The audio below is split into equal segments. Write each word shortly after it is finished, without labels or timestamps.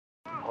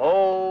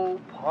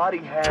party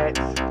hats.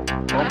 Boom,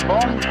 boom.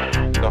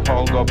 The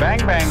whole go bang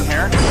bang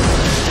here.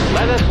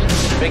 Let us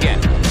begin.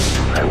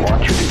 I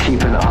want you to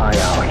keep an eye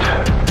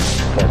out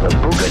for the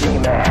Boogity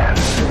Man.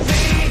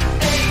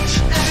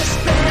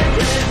 VHS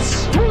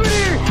Bandits.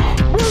 Boogity!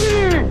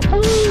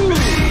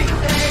 Boogity!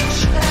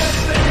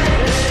 VHS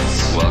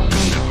Bandits. Welcome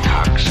to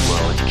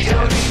Coxwell Academy.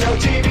 Don't need no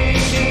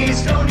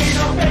DVDs, don't need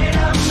no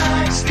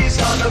Betamax. These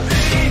are the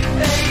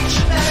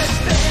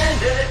VHS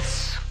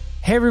Bandits.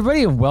 Hey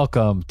everybody, and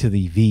welcome to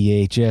the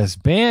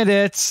VHS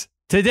Bandits.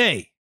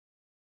 Today,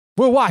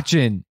 we're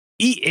watching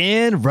Eat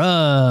and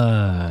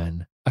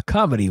Run, a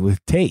comedy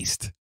with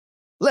taste.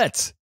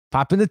 Let's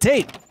pop in the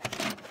tape.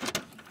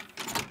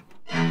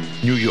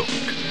 New York,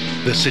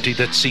 the city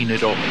that's seen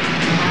it all.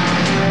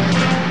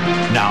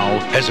 Now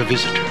as a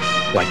visitor,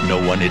 like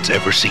no one it's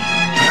ever seen.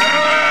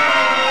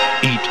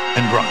 Eat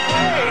and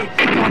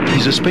Run.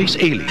 He's a space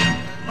alien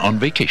on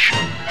vacation.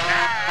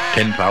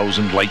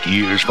 10,000 light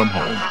years from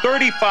home.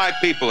 35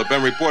 people have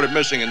been reported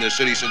missing in this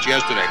city since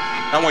yesterday.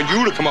 I want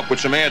you to come up with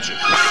some answers.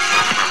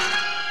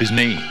 His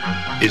name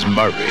is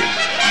Murray.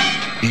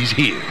 He's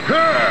here.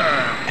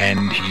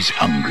 And he's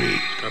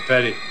hungry. Oh,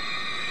 Petty,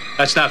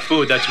 that's not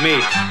food, that's me.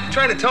 You're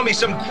trying to tell me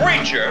some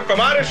creature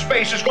from outer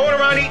space is going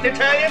around eating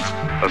Italians?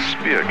 A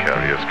spear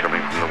carrier is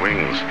coming from the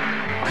wings,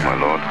 my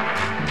lord.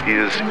 He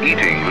is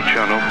eating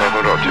Luciano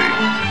Pavarotti.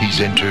 He's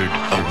entered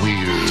a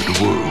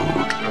weird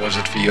world. How was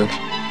it for you?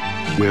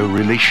 Where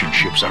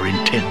relationships are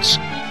intense.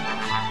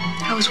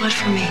 How was what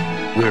for me?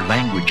 Where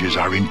languages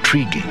are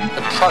intriguing.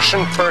 The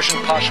Prussian,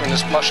 Persian, Pasha, and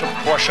this mush of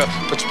Porsche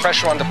puts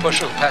pressure on the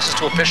pusher who passes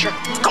to a pisher.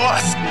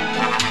 Goth!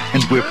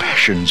 And where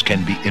passions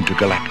can be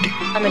intergalactic.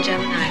 I'm a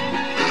Gemini.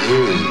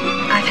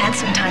 I've had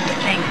some time to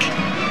think.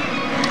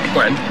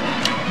 When?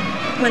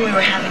 When we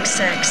were having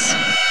sex.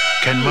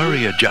 Can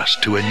Murray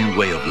adjust to a new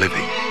way of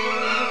living?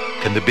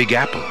 Can the Big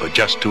Apple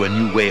adjust to a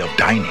new way of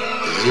dining?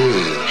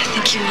 I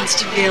think he wants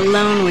to be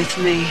alone with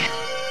me.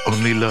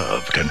 Only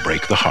love can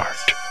break the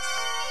heart.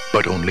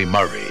 But only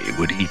Murray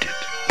would eat it.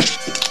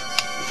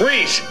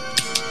 Freeze!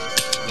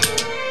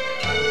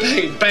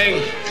 Bang,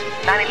 bang.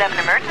 911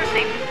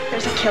 emergency.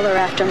 There's a killer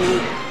after me.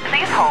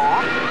 Please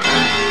hold.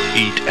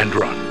 Eat and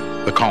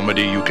Run, the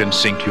comedy you can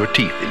sink your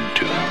teeth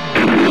into.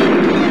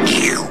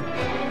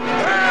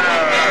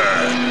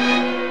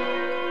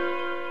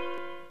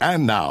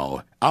 And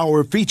now,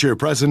 our feature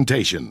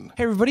presentation.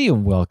 Hey everybody,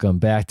 and welcome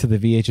back to the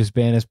VHS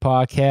Bandits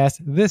podcast.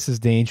 This is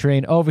Dane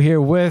Train over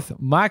here with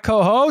my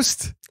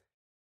co-host,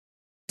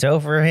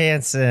 Topher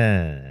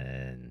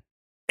Hansen.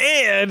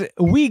 and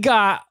we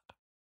got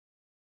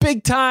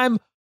big time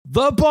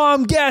the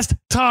bomb guest,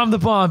 Tom the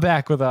Bomb,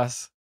 back with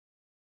us.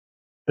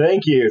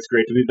 Thank you. It's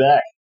great to be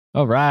back.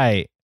 All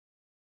right.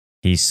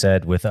 He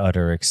said with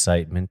utter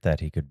excitement that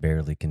he could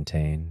barely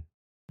contain.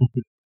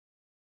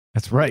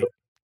 That's right.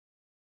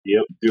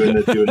 Yep, doing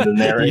the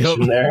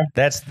narration there.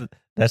 That's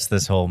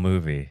this whole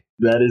movie.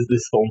 That is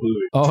this whole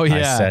movie. Oh,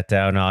 yeah. I sat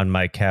down on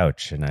my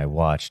couch and I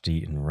watched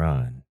Eat and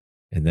Run.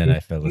 And then I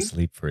fell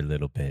asleep for a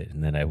little bit.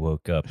 And then I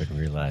woke up and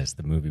realized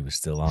the movie was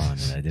still on.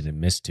 And I didn't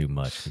miss too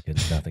much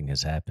because nothing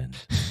has happened.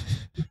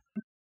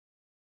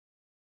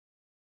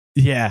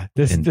 Yeah,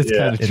 that's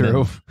kind of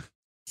true.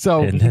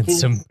 And then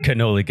some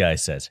cannoli guy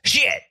says,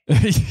 shit!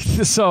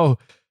 So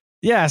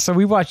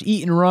we watched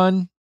Eat and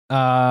Run,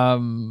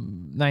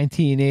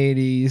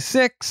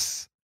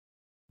 1986.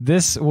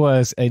 This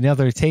was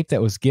another tape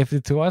that was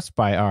gifted to us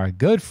by our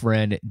good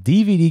friend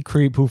DVD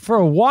Creep, who for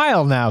a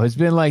while now has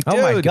been like, dude,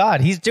 oh my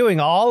God, he's doing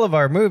all of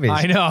our movies.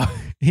 I know.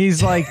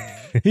 He's like,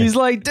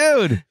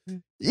 dude,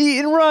 Eat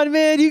and Run,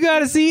 man. You got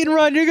to see Eat and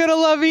Run. You're going to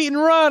love Eat and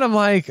Run. I'm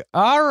like,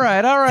 all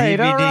right.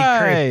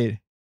 DVD Creep.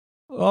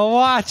 We'll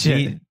watch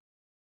it.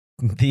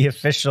 The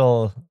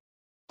official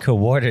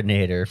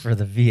coordinator for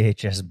the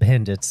VHS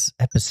Bandits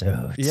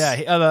episodes.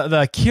 Yeah,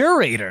 the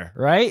curator,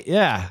 right?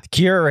 Yeah.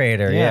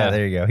 Curator. Yeah,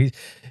 there you go.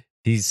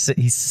 He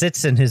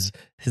sits in his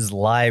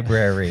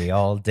library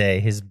all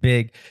day. His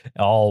big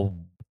all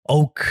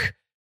oak,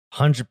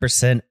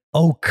 100%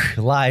 oak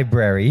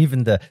library.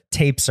 Even the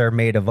tapes are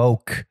made of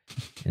oak.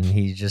 And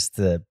he just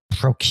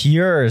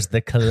procures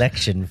the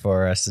collection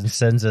for us and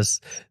sends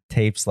us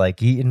tapes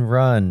like Eat and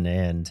Run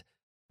and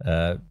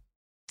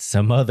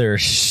some other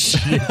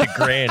shit,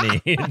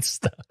 Granny and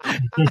stuff.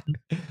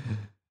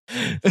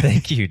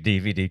 Thank you,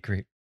 DVD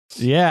Creep.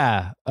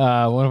 Yeah,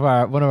 one of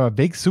our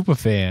big super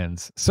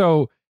fans.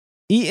 So,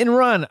 Eat and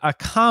Run, a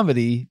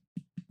comedy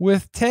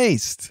with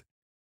taste.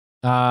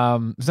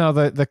 So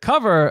the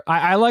cover,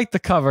 I like the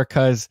cover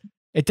because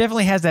it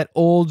definitely has that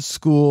old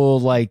school,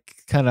 like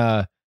kind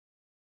of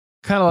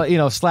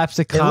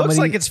slapstick comedy. It looks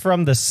like it's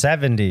from the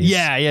 70s.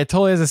 Yeah, it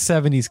totally has a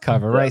 70s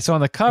cover, right? So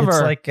on the cover, it's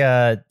like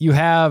you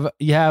have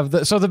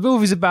the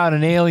movie's about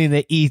an alien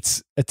that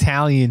eats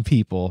Italian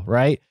people,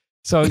 right?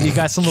 So you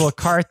got some little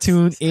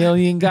cartoon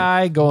alien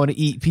guy going to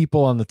eat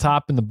people on the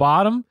top and the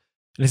bottom,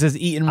 and it says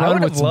Eat and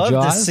Run with some jaws. I would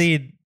have loved to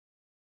see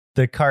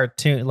the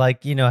cartoon,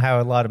 like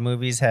how a lot of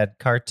movies had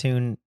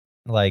cartoon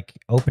like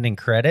opening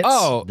credits.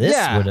 Oh, this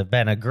would have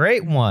been a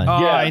great one.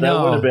 Oh, yeah, I know.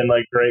 That would have been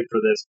like great for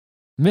this.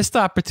 Missed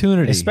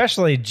opportunity.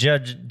 Especially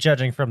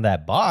judging from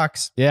that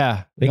box.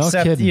 Yeah.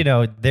 Except, kidding. you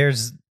know,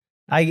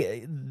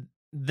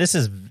 this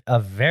is a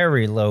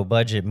very low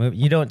budget movie.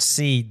 You don't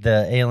see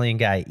the alien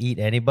guy eat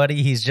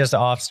anybody. He's just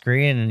off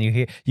screen,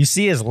 and you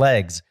see his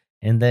legs,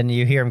 and then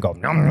you hear him go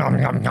nom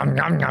nom nom nom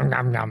nom nom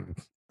nom nom.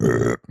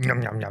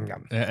 Yum, yum, yum,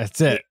 yum. That's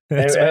it.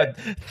 That's about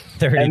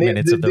 30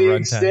 minutes of the runtime. The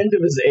extent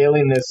of his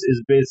alienness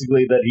is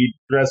basically that he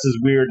dresses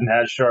weird and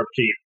has sharp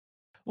teeth.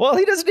 Well,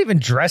 he doesn't even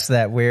dress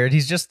that weird.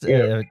 He's just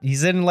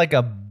he's in like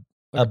a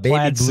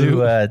baby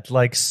blue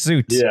like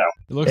suit. Yeah,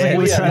 it looks like he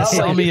was trying to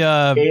sell me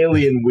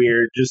alien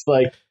weird, just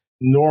like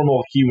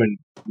normal human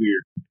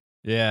weird.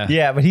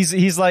 Yeah, but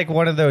he's like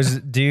one of those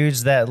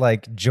dudes that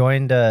like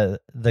joined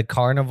the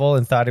carnival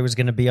and thought it was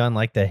going to be on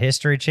like the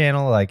History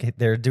Channel, like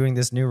they're doing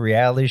this new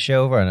reality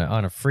show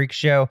on a freak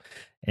show,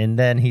 and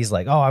then he's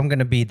like, "Oh, I'm going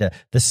to be the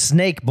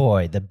snake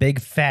boy, the big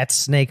fat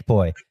snake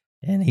boy."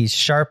 And he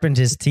sharpened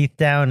his teeth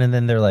down, and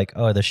then they're like,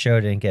 "Oh, the show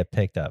didn't get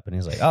picked up." And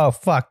he's like, "Oh,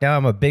 fuck, now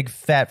I'm a big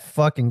fat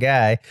fucking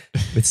guy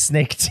with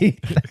snake teeth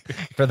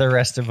for the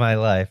rest of my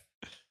life."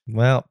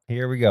 Well,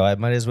 here we go. I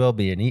might as well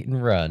be an eat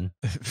and run.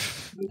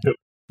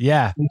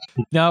 Yeah.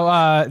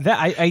 No,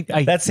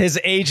 that's his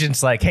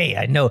agent's like, "Hey,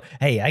 I know.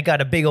 Hey, I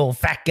got a big old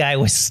fat guy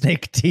with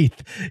snake teeth.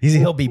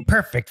 He'll be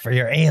perfect for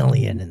your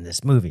alien in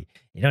this movie.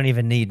 You don't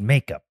even need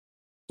makeup."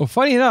 Well,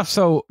 funny enough,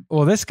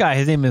 this guy,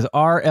 his name is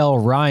R.L.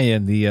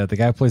 Ryan, the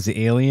guy who plays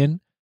the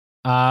alien.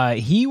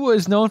 He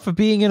was known for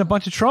being in a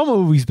bunch of trauma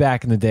movies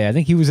back in the day. I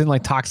think he was in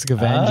like Toxic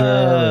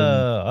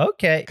Avenger.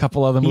 Okay. A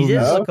couple other movies. He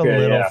did look a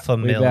little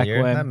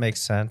familiar. That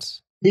makes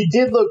sense. He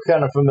did look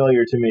kind of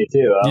familiar to me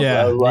too.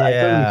 I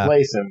couldn't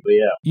place him, but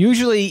yeah.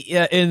 Usually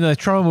in the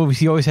trauma movies,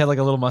 he always had like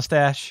a little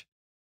mustache.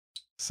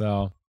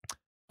 So,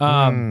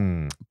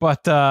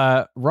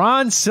 but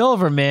Ron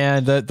Silver,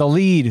 man, the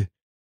lead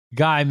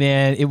guy,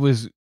 man, it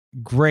was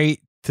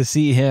great to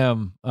see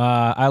him.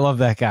 I love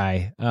that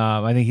guy.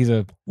 I think he's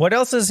What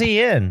else is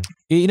he in?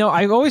 You know,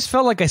 I always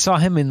felt like I saw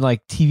him in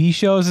like TV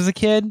shows as a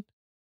kid.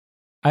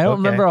 I don't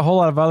remember a whole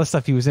lot of other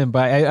stuff he was in,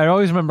 but I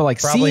always remember like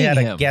probably seeing had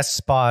him. a guest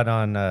spot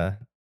on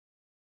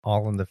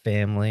All in the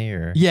Family,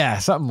 or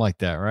something like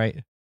that,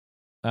 right?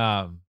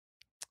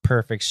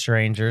 Perfect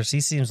Strangers.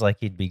 He seems like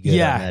he'd be good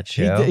on that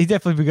show. He'd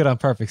definitely be good on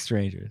Perfect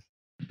Strangers.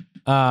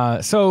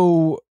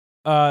 So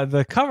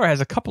the cover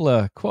has a couple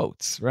of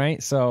quotes,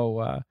 right?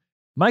 So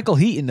Michael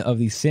Heaton of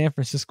the San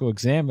Francisco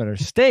Examiner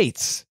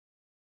states,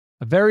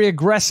 "A very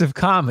aggressive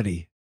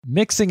comedy,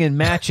 mixing and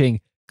matching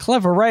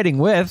clever writing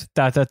with ...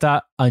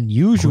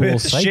 unusual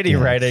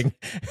shitty writing."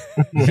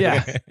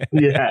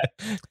 Yeah.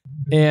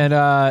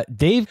 And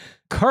Dave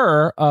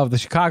Kerr of the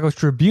Chicago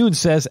Tribune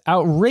says,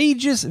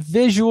 "Outrageous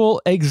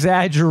visual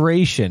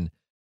exaggeration.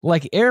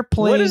 Like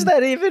Airplane." What does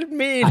that even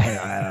mean?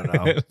 I don't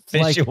know.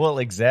 Visual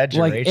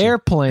exaggeration. Like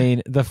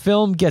Airplane, the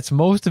film gets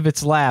most of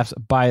its laughs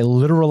by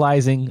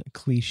literalizing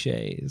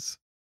cliches.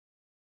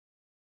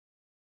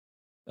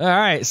 All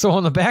right, so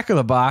on the back of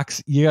the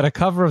box, you got a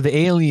cover of the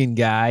alien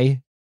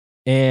guy,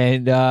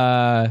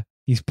 and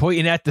he's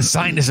pointing at the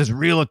sign that says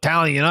 "Real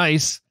Italian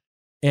Ice,"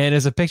 and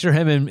there's a picture of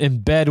him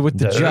in bed with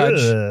the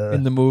judge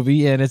in the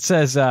movie, and it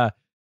says,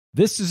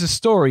 "This is a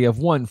story of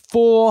one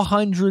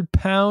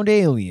 400-pound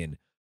alien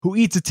who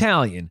eats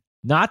Italian,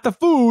 not the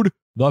food,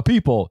 the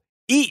people.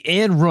 Eat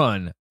and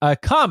Run, a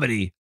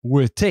comedy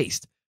with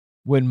taste.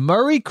 When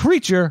Murray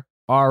Creature,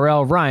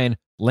 R.L. Ryan,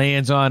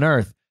 lands on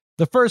Earth,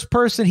 the first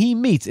person he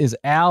meets is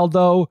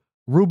Aldo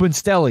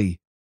Rubenstelli,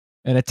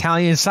 an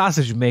Italian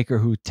sausage maker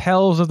who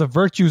tells of the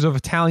virtues of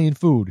Italian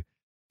food.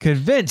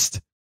 Convinced,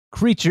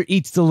 Creature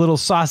eats the little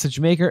sausage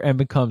maker and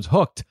becomes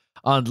hooked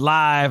on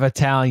live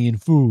Italian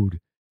food.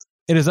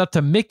 It is up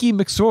to Mickey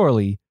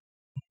McSorley,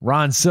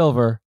 Ron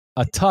Silver,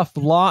 a tough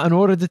law and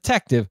order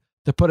detective,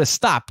 to put a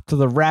stop to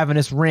the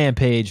ravenous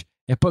rampage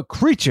and put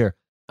Creature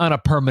on a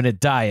permanent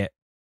diet.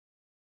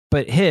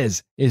 But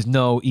his is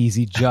no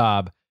easy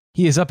job.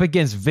 He is up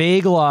against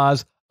vague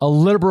laws, a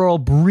liberal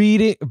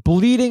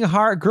bleeding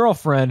heart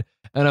girlfriend,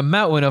 and a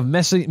mountain of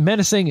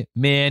menacing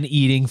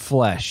man-eating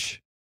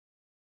flesh."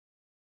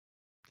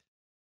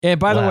 And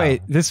by the way,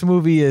 this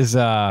movie is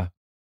it's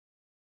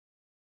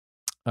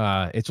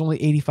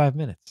only 85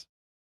 minutes.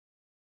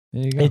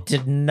 There you go. It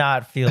did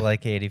not feel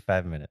like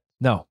 85 minutes.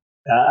 No.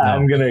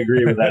 I'm going to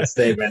agree with that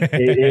statement.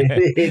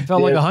 It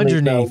felt like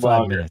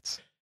 185 minutes.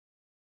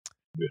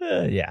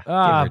 Yeah.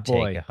 Give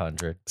or take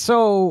 100.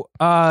 So,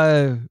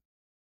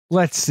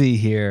 let's see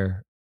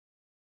here.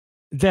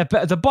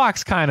 The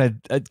box kind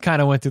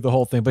of went through the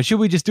whole thing, but should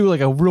we just do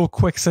like a real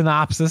quick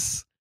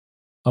synopsis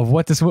of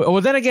what this?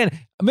 Well, then again,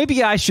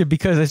 maybe I should,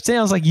 because it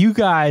sounds like you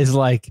guys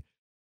like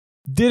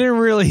didn't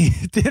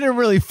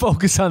really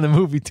focus on the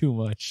movie too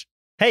much.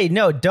 Hey,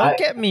 no, don't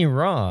get me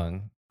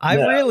wrong. I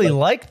really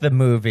liked the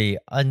movie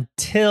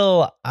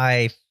until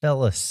I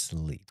fell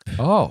asleep.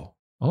 Oh,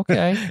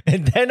 okay.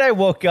 And then I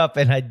woke up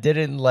and I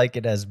didn't like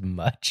it as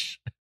much.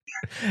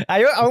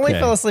 I only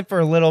fell asleep for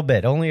a little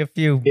bit, only a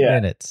few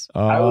minutes.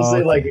 I would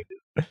say like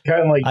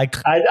kind of like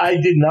I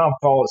did not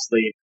fall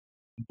asleep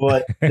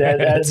But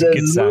as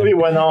the movie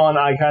went on,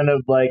 I kind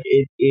of like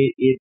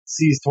it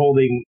ceased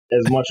holding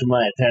as much of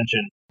my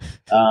attention.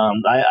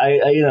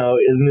 I you know,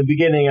 in the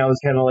beginning I was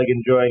kind of like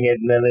enjoying it,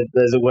 and then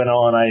as it went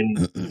on,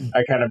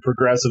 I kind of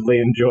progressively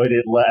enjoyed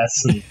it less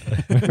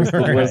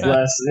and was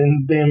less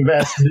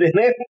invested in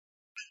it.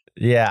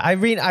 Yeah, I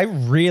mean, I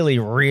really,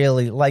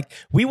 really like.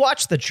 We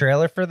watched the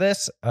trailer for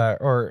this, I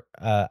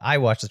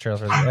watched the trailer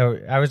for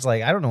this. I was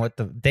like, I don't know what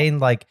Dane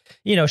like,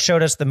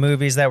 showed us the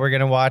movies that we're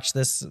gonna watch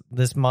this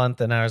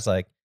month, and I was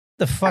like,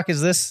 the fuck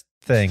is this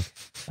thing?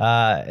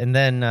 And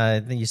then I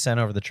think you sent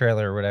over the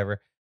trailer or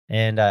whatever,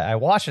 and I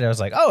watched it. I was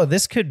like, oh,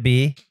 this could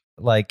be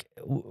like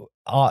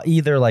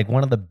either like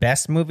one of the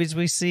best movies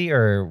we see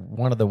or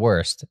one of the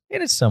worst.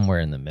 It is somewhere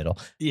in the middle.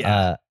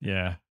 Yeah,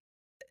 yeah.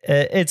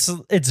 It's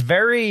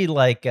very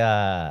like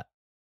Silence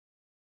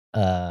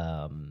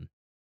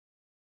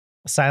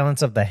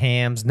of the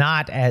Hams,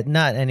 not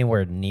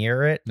anywhere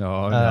near it.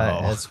 No.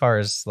 As far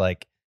as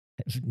like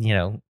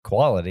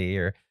quality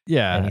or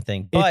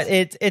anything, but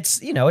it's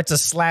it's a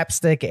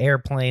slapstick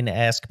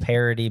airplane-esque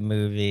parody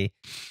movie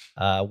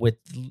with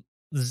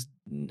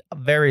a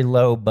very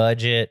low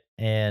budget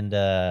and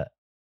but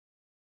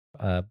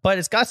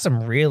it's got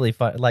some really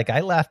fun. Like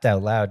I laughed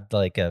out loud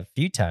like a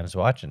few times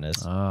watching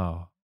this.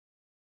 Oh.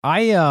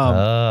 I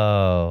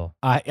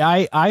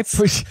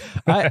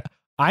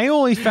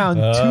only found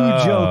 2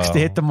 jokes to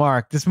hit the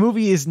mark. This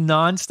movie is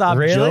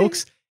nonstop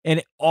jokes,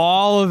 and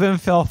all of them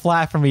fell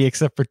flat for me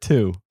except for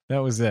 2. That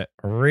was it.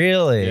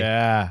 Really?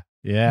 Yeah.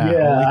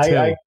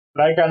 I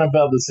kind of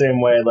felt the same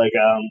way. Like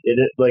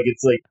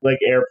it's like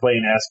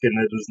airplane-esque, and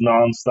it was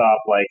nonstop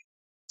like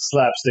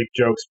slapstick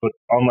jokes. But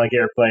unlike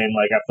Airplane,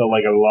 like I felt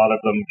like a lot of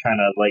them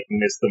kind of like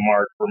missed the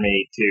mark for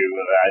me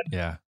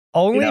too.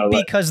 Only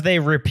because they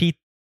repeat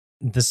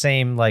the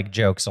same like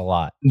jokes a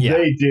lot.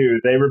 They do.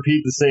 They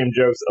repeat the same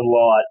jokes a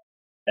lot.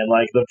 And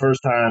like the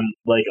first time,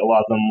 like a lot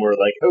of them were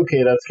like,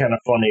 okay, that's kind of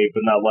funny, but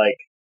not like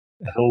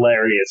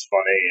hilarious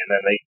funny. And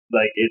then they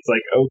like, it's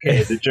like,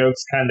 okay, the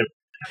joke's kind of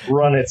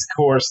run its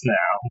course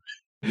now.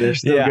 They're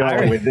still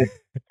going with it.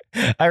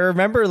 I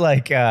remember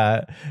like,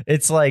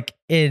 it's like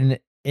in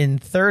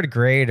 3rd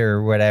grade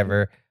or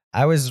whatever,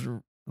 I was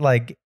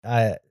like,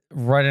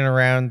 running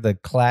around the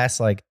class,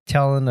 like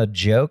telling a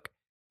joke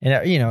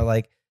and,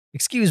 like,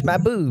 excuse my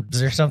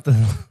boobs or something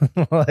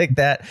like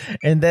that.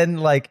 And then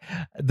like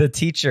the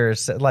teacher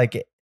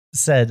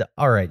said,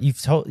 all right,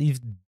 you've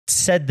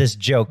said this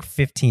joke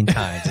 15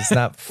 times. It's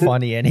not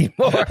funny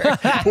anymore.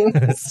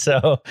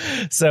 So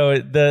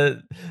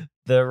the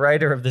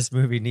writer of this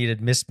movie needed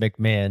Miss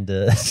McMahon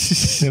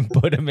to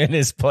put him in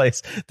his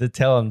place to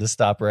tell him to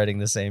stop writing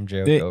the same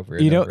joke over and over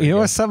again. You know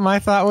what? Something I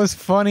thought was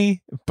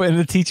funny, but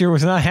the teacher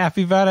was not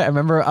happy about it. I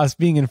remember us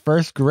being in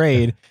 1st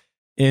grade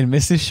in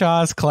Mrs.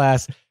 Shaw's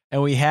class,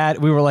 and we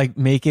were like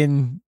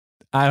making,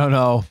 I don't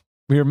know,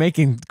 we were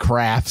making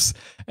crafts,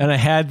 and I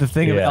had the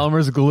thing of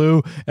Elmer's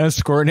glue, and I was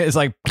squirting it. It's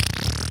like,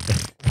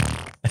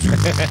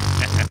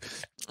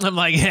 I'm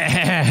like,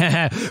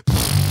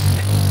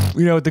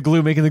 with the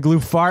glue, making the glue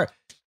fart.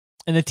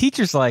 And the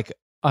teacher's like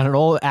on an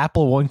old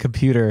Apple I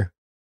computer,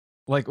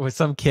 like with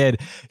some kid.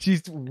 She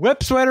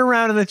whips right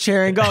around in the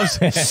chair and goes,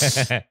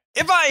 if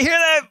I hear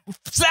that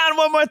sound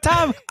one more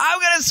time, I'm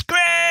going to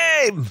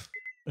scream.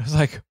 I was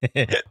like,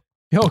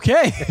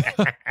 okay.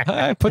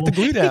 I put the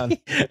glue down.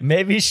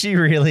 Maybe she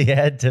really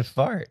had to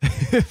fart.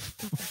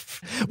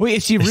 Wait,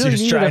 if she really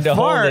needed to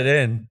fart, hold it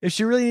in. If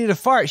she really needed to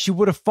fart, she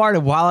would have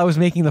farted while I was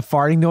making the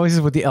farting noises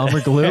with the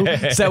Elmer glue,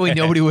 so that way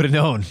nobody would have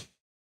known.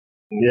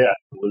 Yeah,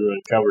 would have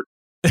been covered.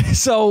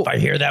 So if I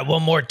hear that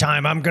one more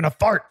time, I'm gonna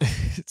fart.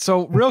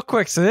 So real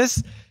quick,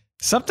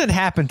 something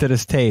happened to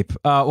this tape.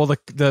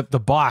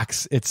 The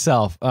box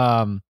itself.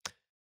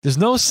 There's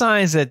no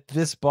signs that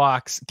this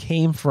box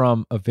came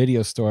from a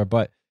video store,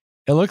 but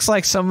it looks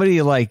like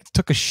somebody like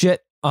took a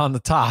shit on the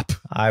top.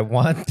 I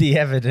want the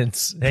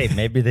evidence. Hey,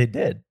 maybe they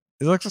did.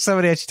 It looks like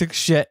somebody actually took a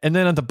shit, and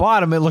then at the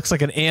bottom, it looks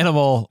like an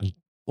animal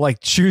like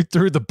chewed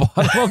through the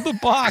bottom of the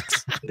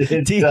box.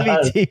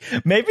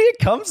 DVD. Maybe it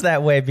comes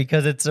that way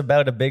because it's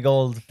about a big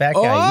old fat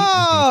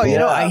guy eating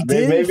people. I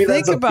didn't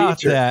think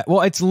about that.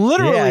 Well, it's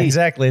literally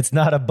exactly. It's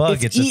not a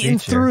bug. It's eaten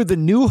through the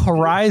New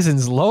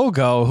Horizons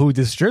logo, who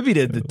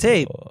distributed the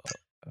tape.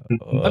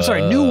 I'm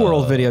sorry, New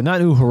World Video,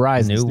 not New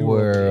Horizons. New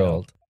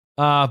World.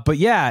 But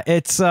yeah,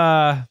 it's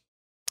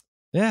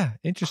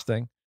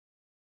interesting.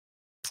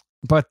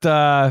 But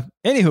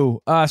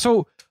anywho,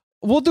 so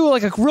we'll do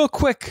like a real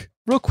quick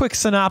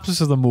synopsis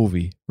of the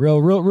movie.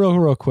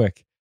 Real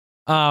quick.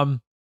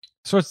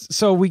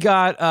 So we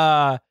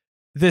got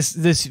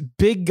this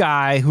big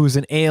guy who's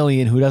an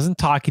alien who doesn't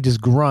talk, he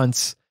just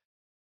grunts,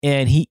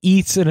 and he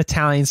eats an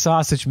Italian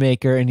sausage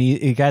maker, and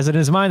he has it in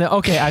his mind that,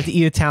 okay, I have to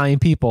eat Italian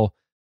people.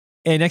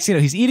 And next thing you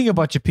know, he's eating a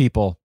bunch of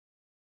people.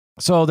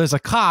 So there's a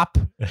cop,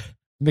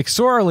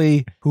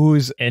 McSorley,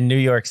 who's in New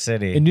York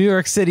City.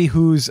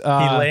 Who's he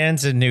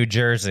lands in New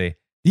Jersey.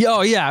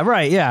 Oh yeah,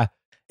 right, yeah.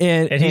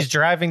 And he's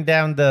driving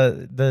down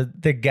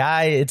the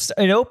guy. It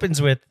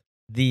opens with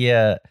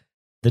the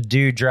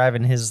dude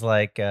driving his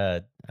like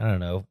I don't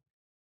know,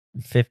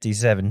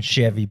 57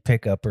 Chevy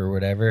pickup or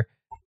whatever.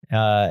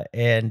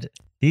 And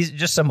he's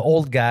just some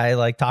old guy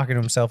like talking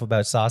to himself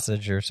about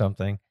sausage or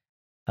something.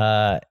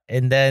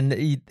 And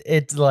then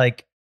it's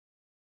like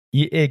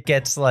it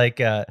gets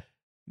like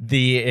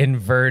the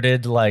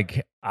inverted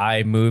like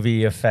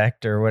iMovie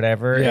effect or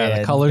whatever. Yeah,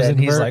 and the colors then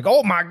he's invert. like,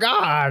 "Oh my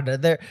god!"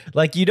 They're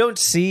like, you don't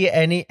see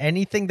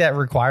anything that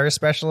requires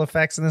special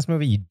effects in this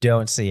movie. You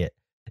don't see it.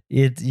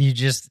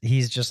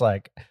 He's just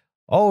like,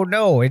 "Oh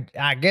no!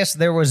 I guess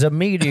there was a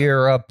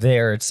meteor up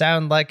there. It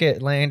sounded like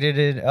it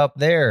landed up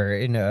there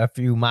in a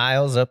few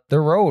miles up the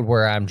road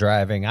where I'm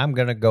driving. I'm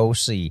gonna go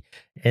see."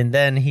 And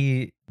then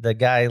the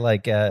guy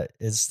like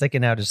is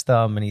sticking out his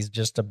thumb, and he's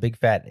just a big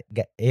fat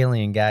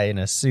alien guy in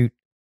a suit.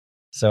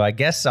 So I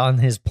guess on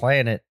his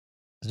planet,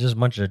 there's just a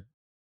bunch of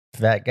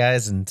fat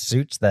guys in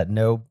suits that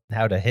know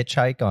how to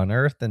hitchhike on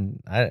Earth,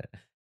 and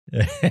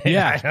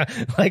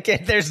like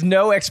there's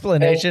no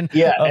explanation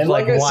of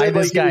like why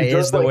this guy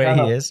is the way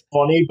he is.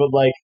 Funny, but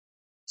like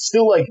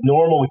still like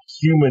normal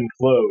human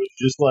clothes.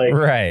 Just like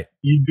right,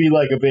 you'd be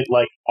like a bit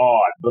like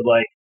odd, but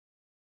like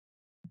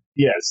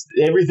yes,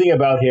 everything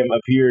about him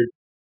appeared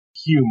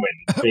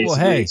human,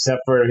 basically,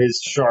 except for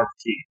his sharp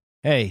teeth.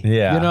 Hey,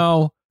 you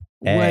know,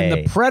 when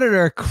the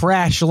Predator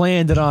crash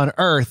landed on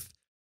Earth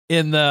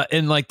in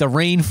like the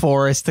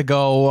rainforest to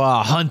go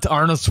hunt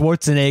Arnold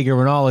Schwarzenegger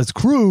and all his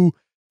crew.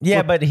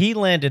 Yeah, but he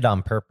landed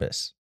on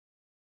purpose.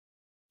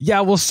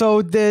 Yeah, well,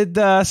 so did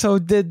the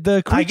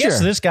creature. I guess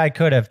this guy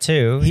could have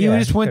too. He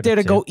just went there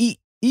to go eat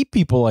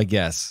people. I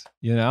guess,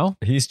 you know.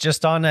 He's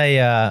just on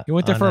a. He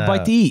went there for a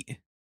bite to eat.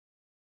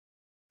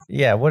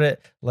 Yeah,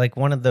 like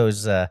one of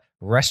those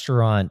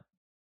restaurant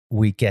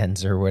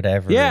weekends or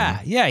whatever. Yeah,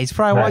 he's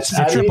probably watching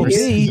the Triple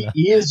C.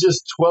 He is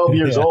just 12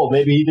 years old.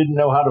 Maybe he didn't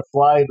know how to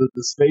fly the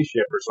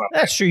spaceship or something.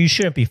 That's true. You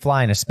shouldn't be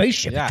flying a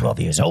spaceship at 12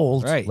 years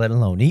old, right? Let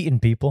alone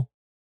eating people.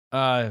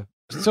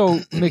 So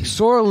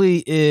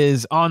McSorley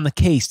is on the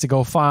case to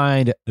go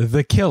find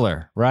the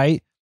killer,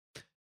 right?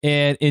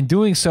 And in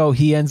doing so,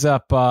 he ends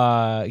up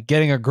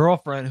getting a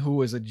girlfriend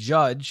who is a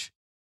judge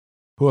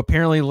who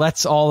apparently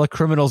lets all the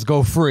criminals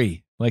go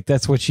free. Like,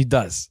 that's what she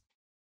does.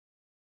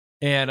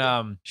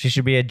 And she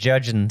should be a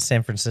judge in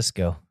San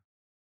Francisco.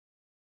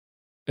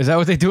 Is that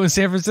what they do in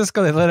San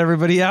Francisco? They let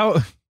everybody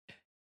out?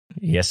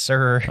 Yes,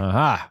 sir.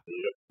 Aha.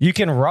 You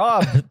can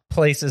rob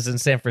places in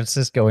San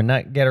Francisco and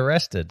not get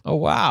arrested. Oh,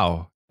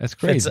 wow. That's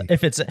crazy.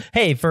 If it's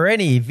hey, for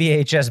any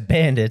VHS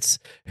bandits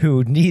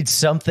who need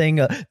something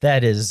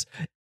that is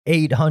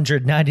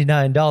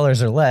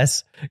 $899 or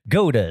less,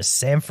 go to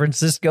San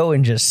Francisco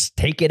and just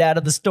take it out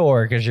of the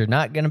store because you're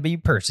not going to be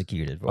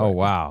persecuted. Oh,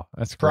 wow.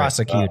 That's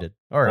prosecuted.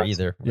 Wow. Or That's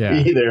either. Yeah.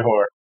 Either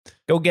or.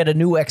 Go get a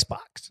new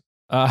Xbox.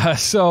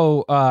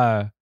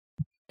 So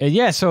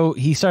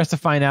he starts to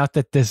find out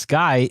that this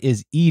guy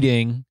is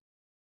eating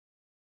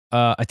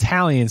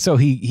Italian. So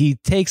he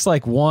takes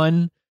like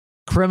one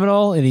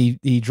criminal and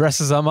he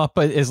dresses them up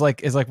as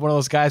like one of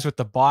those guys with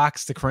the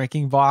box, the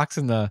cranking box,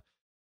 and a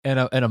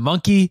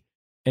monkey,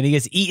 and he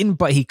gets eaten,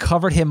 but he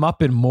covered him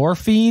up in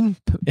morphine,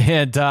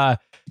 and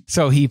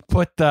so he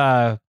put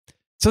so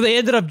they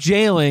ended up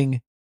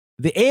jailing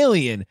the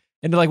alien.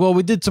 And they're like, well,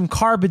 we did some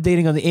carbon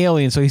dating on the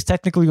alien, so he's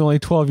technically only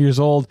 12 years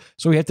old,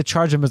 so we have to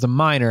charge him as a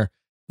minor.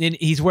 And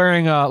he's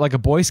wearing like a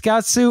Boy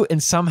Scout suit,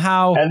 and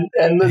somehow at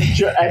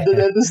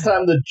this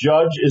time the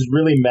judge is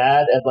really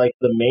mad at like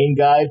the main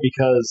guy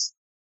because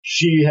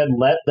she had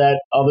let that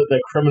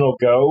criminal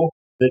go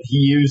that he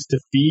used to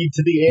feed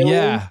to the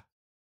alien.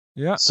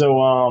 Yeah.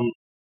 So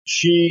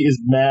she is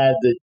mad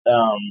that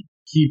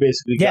he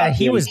basically got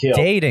he was killed.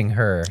 dating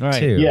her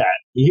too. Yeah,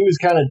 he was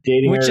kind of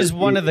dating her. Which is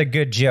one of the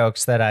good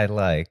jokes that I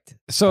liked.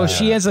 So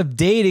she ends up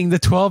dating the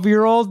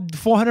 12-year-old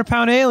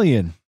 400-pound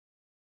alien.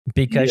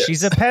 Because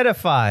she's a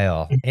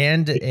pedophile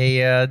and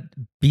a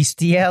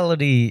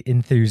bestiality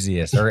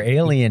enthusiast or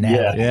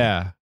alienality.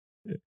 Yeah.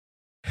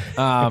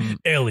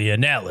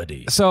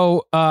 Alienality.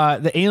 So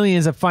the alien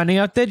ends up finding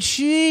out that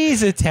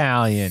she's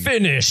Italian.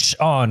 Finish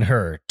on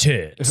her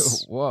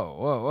tits.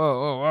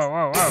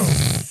 Whoa.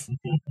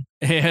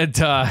 And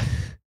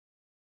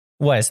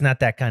what? It's not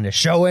that kind of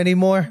show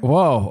anymore.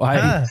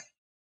 Whoa!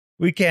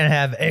 We can't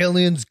have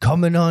aliens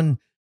coming on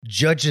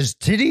judges'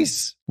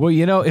 titties. Well,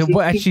 you know,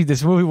 actually,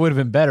 this movie would have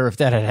been better if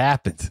that had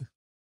happened.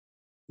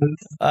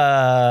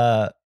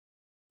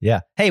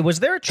 Yeah. Hey, was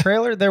there a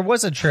trailer? There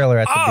was a trailer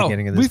at the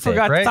beginning of this. We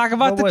forgot to talk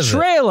about the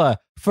trailer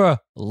for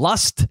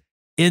Lust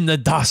in the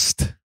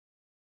Dust.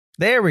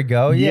 There we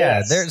go.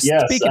 Yeah.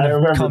 Speaking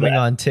of coming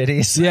on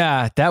titties.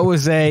 Yeah, that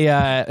was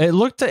it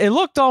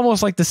looked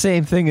almost like the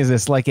same thing as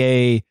this, like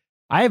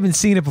I haven't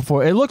seen it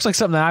before. It looks like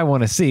something that I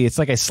want to see. It's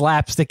like a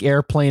slapstick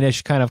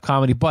airplane-ish kind of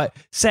comedy, but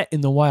set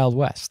in the Wild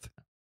West.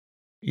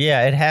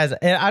 Yeah, it has.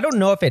 I don't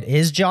know if it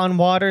is John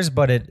Waters,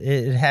 but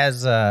it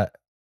has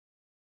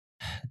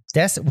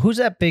who's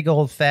that big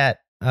old fat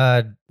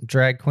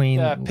drag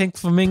queen? Pink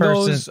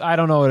Flamingos. Person? I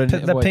don't know what it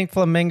is. Pink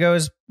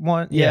Flamingos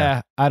one.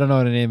 Yeah, I don't know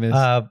what her name is.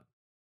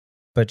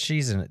 But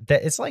she's in it.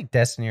 It's like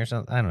Destiny or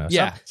something. I don't know.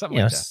 Yeah, something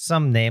like that.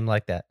 Some name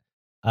like that.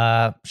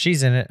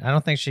 She's in it. I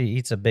don't think she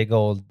eats a big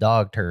old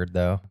dog turd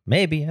though.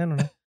 Maybe, I don't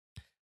know.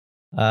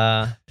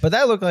 But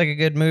that looked like a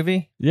good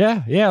movie.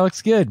 Yeah, it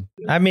looks good.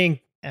 I mean,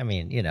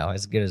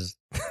 as good as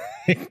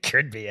it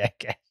could be, I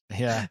guess.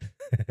 Yeah.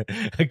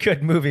 A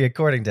good movie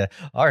according to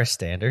our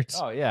standards.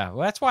 Oh yeah.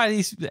 Well, that's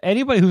why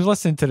anybody who's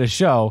listening to the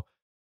show,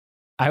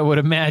 I would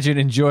imagine,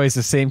 enjoys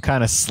the same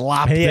kind of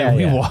slop that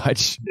we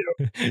watch.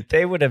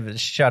 They would have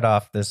shut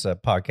off this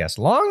podcast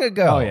long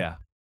ago. Oh yeah.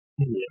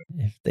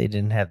 If they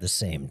didn't have the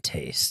same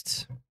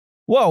taste.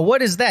 Whoa,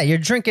 what is that? You're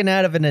drinking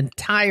out of an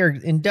entire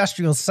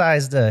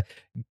industrial-sized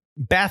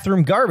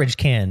bathroom garbage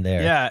can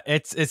there. Yeah,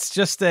 it's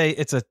just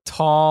a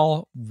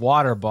tall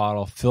water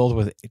bottle filled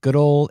with good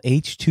old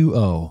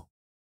H2O.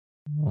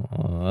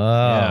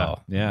 Oh,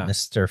 yeah.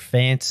 Mr.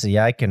 Fancy,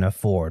 I can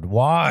afford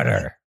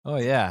water. Oh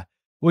yeah.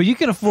 Well, you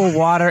can afford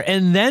water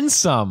and then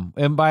some.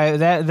 And by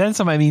that then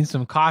some I mean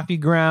some coffee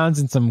grounds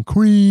and some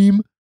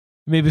cream,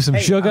 maybe some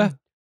sugar.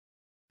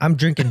 I'm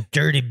drinking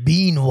dirty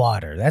bean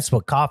water. That's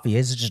what coffee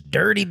is. It's just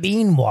dirty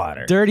bean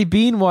water. Dirty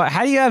bean water.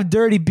 How do you have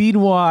dirty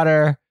bean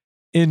water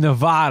in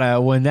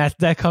Nevada when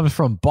that comes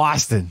from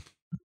Boston?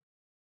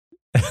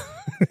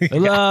 I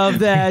love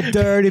that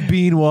dirty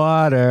bean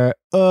water.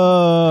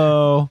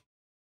 Oh,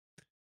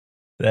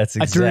 that's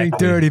exactly. I drink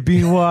dirty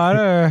bean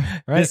water.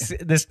 Right?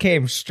 This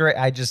came straight.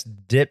 I just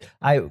dipped.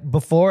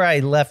 Before I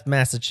left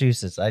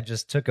Massachusetts, I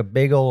just took a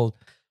big old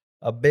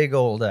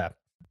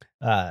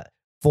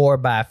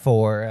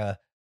 4x4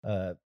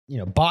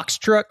 box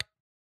truck,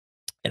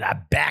 and I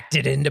backed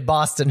it into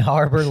Boston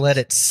Harbor, let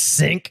it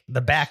sink,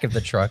 the back of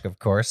the truck, of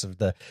course, of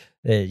the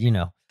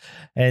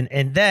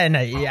and then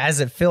as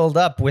it filled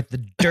up with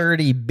the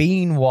dirty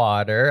bean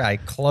water, I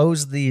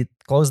closed the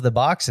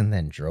box and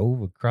then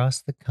drove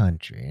across the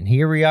country. And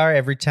here we are.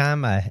 Every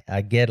time I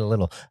get a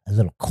little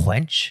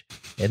quench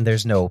and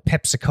there's no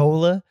Pepsi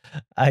Cola,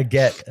 I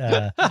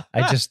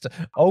just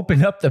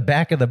open up the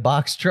back of the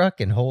box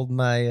truck and hold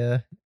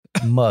my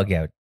mug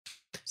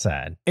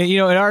outside. And it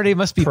already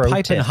must be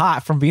piping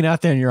hot from being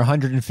out there in your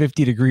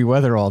 150 degree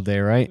weather all day,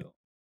 right?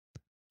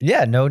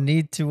 Yeah, no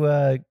need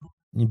to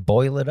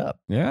boil it up.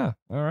 Yeah,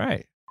 all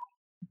right.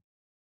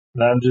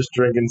 I'm just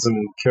drinking some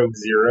Coke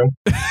Zero.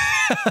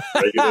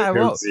 Regular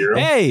Coke Zero.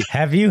 Hey,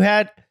 have you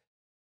had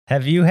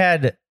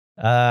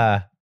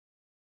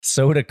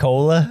soda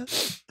cola?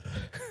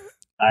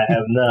 I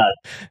have not.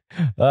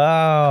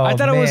 Oh, I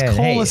thought it was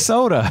cola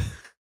soda.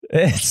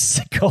 It's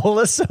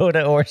cola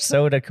soda or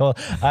soda cola.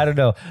 I don't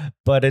know,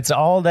 but it's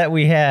all that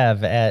we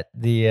have at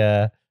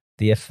the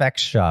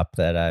effects shop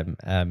that I'm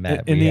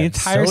at. In the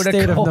entire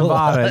state of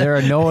Nevada, there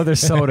are no other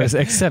sodas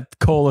except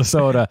cola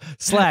soda /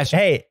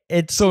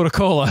 it's soda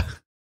cola.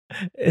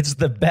 It's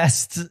the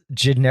best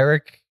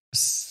generic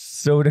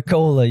soda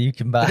cola you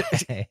can buy.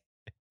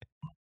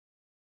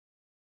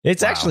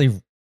 It's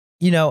actually,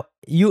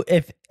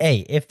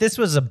 if this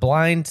was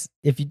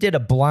if you did a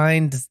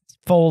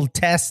blindfold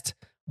test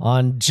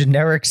on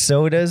generic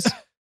sodas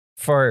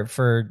for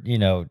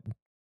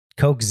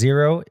Coke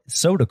Zero,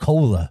 soda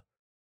cola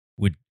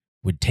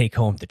would take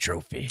home the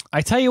trophy.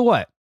 I tell you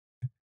what,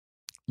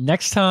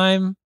 next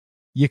time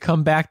you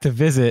come back to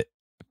visit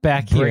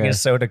bring a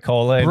soda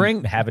cola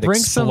and have it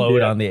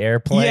explode on the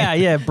airplane.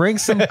 Yeah. Bring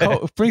some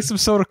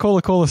soda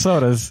cola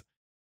sodas,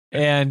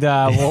 and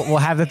we'll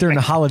have that during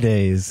the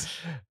holidays.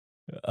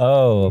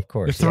 Oh, of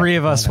course. The three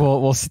of us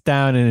will sit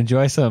down and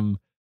enjoy some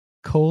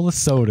cola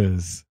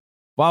sodas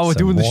while we're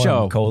doing the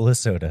show. Cola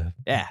soda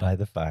by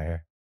the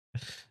fire.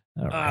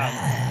 All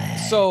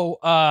right.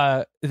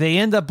 So they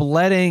end up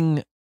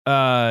letting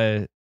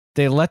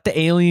they let the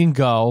alien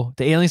go.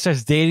 The alien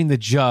starts dating the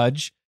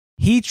judge.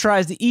 He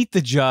tries to eat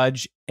the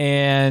judge,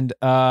 and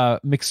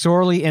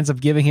McSorley ends up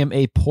giving him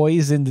a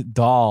poisoned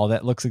doll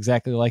that looks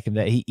exactly like him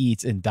that he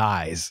eats and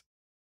dies.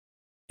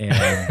 And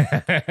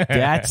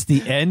that's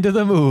the end of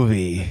the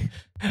movie.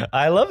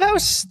 I love how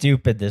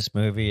stupid this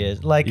movie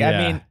is. Like, I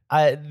mean,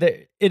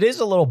 it is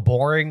a little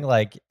boring,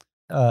 like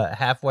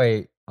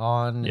halfway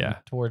on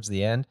towards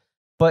the end,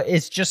 but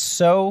it's just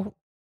so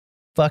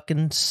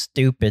fucking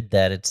stupid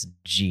that it's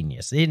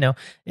genius.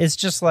 It's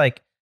just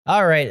like,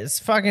 all right, this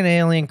fucking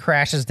alien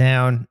crashes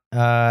down,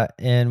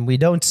 and we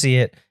don't see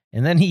it,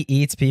 and then he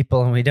eats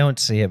people, and we don't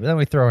see it, but then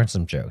we throw in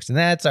some jokes, and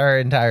that's our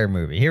entire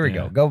movie. Here we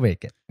go. Go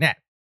make it. Nah.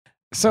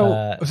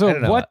 So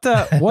what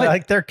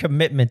like their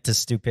commitment to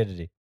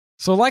stupidity.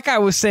 So like I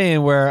was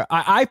saying, where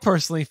I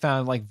personally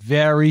found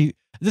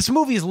this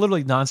movie is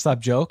literally nonstop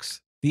jokes.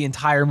 The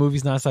entire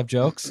movie's nonstop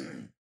jokes.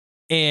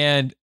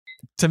 And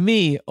to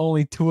me,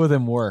 only two of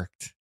them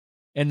worked.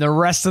 And the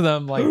rest of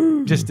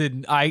them just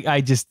didn't.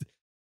 I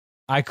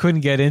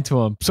couldn't get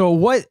into them. So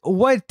what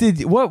were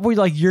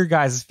like your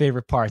guys'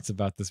 favorite parts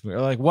about this movie?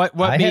 Like what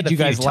made you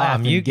guys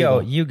laugh? You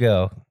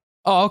go.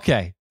 Oh,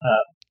 okay.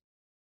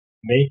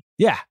 Me?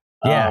 Yeah.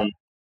 Yeah.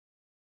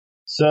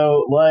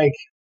 So trying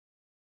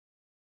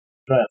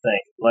to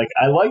think.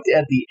 I liked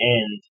at the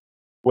end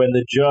when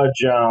the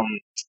judge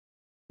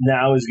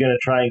now is going to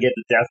try and get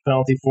the death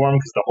penalty for him,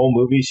 because the whole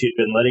movie she had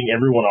been letting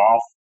everyone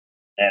off,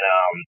 and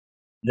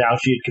now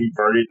she had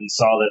converted and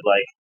saw that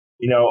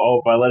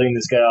by letting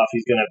this guy off,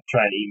 he's gonna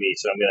try and eat me.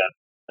 So I'm gonna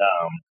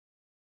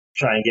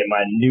try and get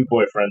my new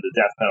boyfriend the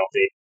death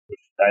penalty.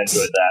 I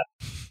enjoyed that.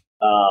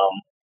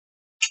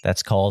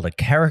 That's called a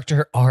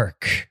character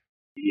arc.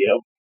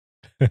 Yep.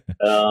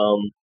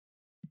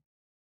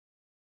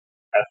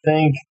 I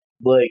think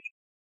like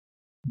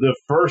the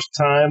first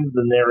time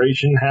the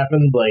narration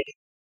happened, like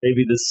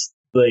maybe this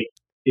like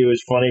it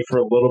was funny for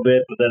a little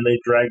bit, but then they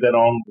dragged that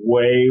on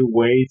way,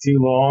 way too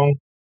long.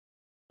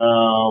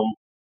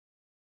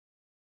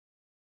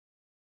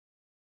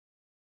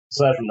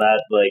 Aside from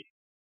that, like,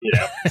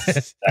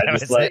 I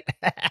just like,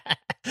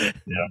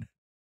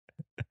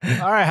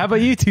 All right, how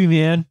about you two,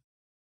 man?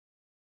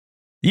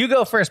 You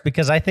go first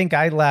because I think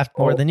I laughed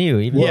more than you,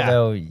 even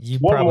though you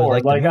probably more.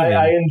 Like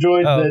I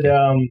enjoyed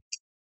that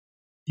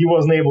he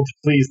wasn't able to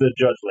please the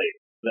judge lady.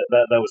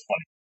 That was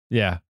funny.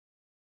 Yeah.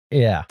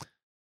 Yeah.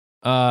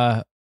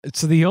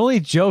 So the only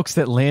jokes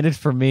that landed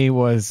for me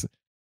was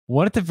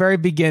one at the very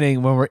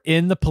beginning when we're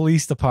in the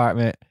police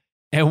department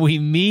and we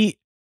meet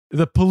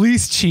the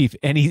police chief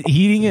and he's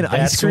eating an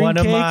ice cream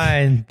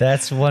cake.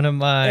 That's one of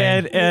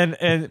mine. And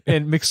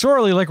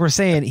McSorley, like we're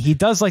saying, he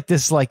does like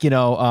this, like,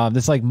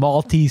 this like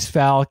Maltese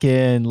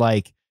Falcon,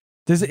 like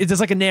there's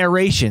like a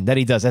narration that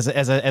he does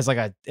as like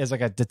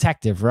a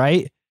detective,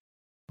 right?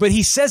 But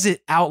he says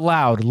it out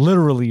loud,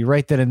 literally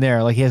right then and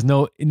there. Like he has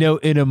no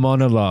inner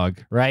monologue,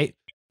 right?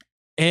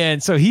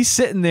 And so he's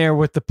sitting there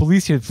with the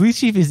police chief. The police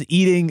chief is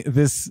eating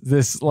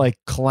this like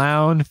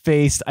clown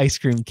faced ice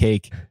cream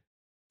cake.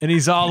 And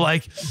he's all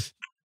like,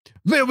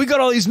 man, we got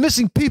all these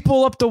missing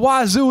people up the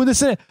wazoo and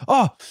this and that.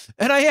 Oh,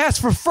 and I asked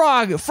for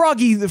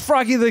Froggy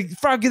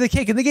the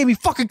cake, and they gave me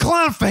fucking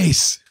clown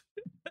face.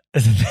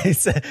 They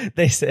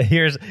said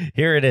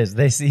here it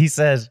is. He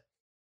says,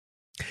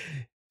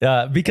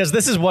 because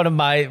this is one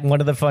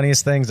of the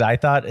funniest things I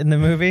thought in the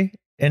movie.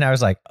 And I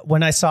was like,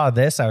 when I saw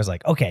this, I was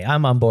like, okay,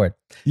 I'm on board.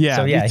 Yeah.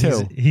 So yeah, me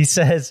too. He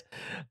says,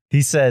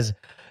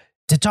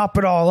 to top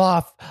it all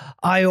off,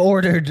 I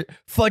ordered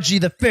Fudgey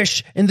the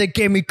fish and they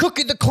gave me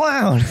Cookie the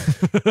clown.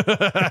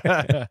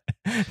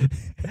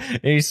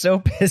 And he's so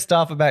pissed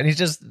off about it. He's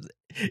just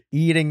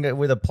eating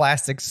with a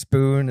plastic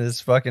spoon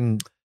this fucking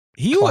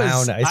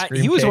clown ice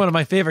cream he was cake. one of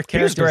my favorite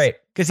characters. He was great.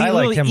 Because I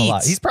liked him a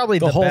lot. He's probably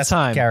the whole best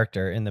time.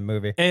 character in the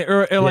movie.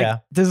 Or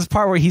there's this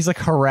part where he's like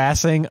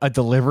harassing a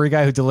delivery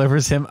guy who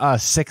delivers him a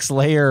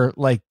 6-layer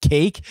like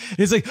cake.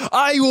 He's like,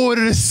 I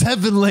ordered a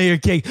 7-layer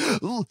cake.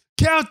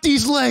 Count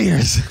these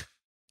layers.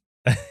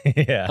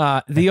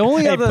 Yeah. The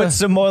only other put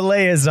some more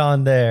layers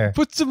on there.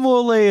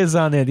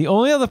 The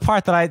only other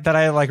part that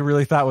I like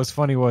really thought was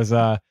funny was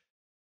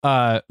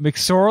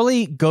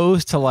McSorley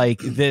goes to like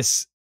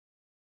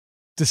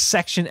the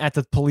section at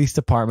the police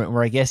department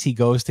where I guess he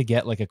goes to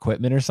get like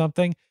equipment or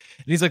something.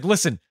 And he's like,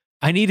 listen,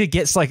 I need to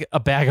get like a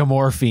bag of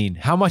morphine.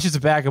 How much is a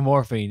bag of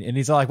morphine? And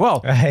he's like,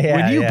 well,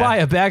 when you buy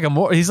a bag of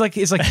morphine, it's like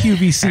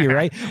QVC,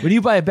 right? When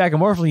you buy a bag of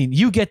morphine,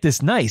 you get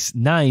this nice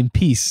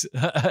 9-piece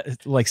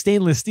like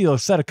stainless steel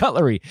set of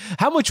cutlery.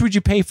 How much would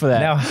you pay for that?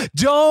 Now,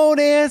 don't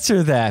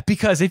answer that,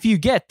 because if you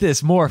get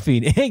this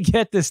morphine and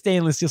get this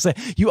stainless steel set,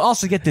 you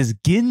also get this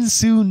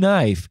Ginsu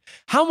knife.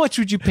 How much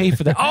would you pay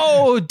for that?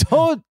 Oh,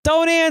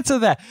 don't answer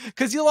that,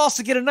 because you'll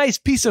also get a nice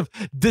piece of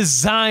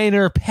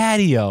designer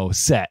patio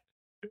set.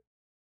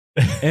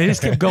 And it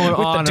just kept going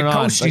on and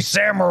on. With the Takoshi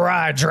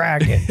samurai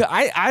dragon.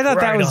 I thought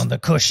that was on the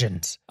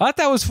cushions. I thought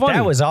that was funny.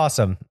 That was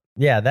awesome.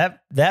 Yeah,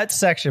 that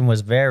section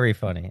was very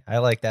funny. I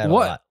like that a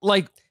lot.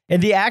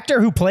 And the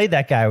actor who played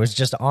that guy was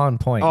just on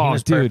point. Oh, he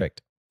was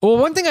perfect. Well,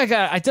 one thing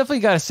I definitely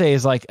got to say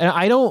is like, and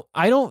I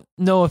don't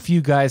know if you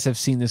guys have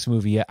seen this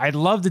movie yet. I'd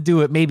love to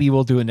do it. Maybe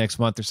we'll do it next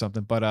month or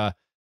something. But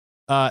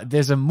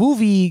there's a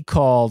movie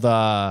called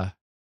Night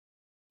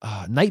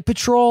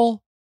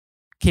Patrol.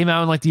 Came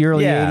out in like the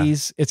early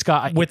 80s. It's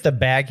got with the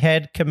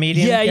baghead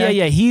comedian.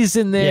 Yeah. He's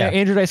in there. Yeah.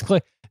 Andrew Dice Clay.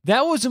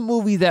 That was a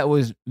movie that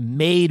was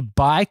made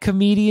by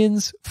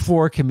comedians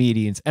for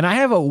comedians. And I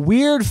have a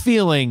weird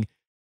feeling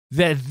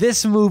that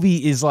this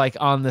movie is like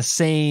on the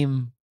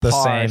same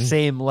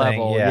same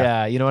level. Thing,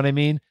 yeah. You know what I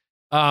mean?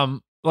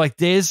 Like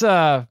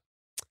there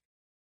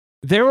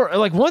were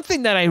like one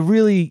thing that I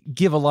really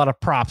give a lot of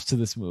props to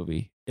this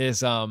movie is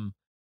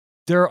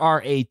there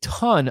are a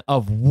ton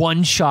of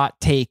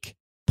one-shot take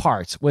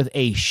parts with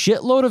a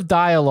shitload of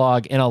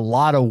dialogue and a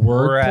lot of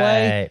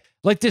wordplay. Right.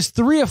 Like there's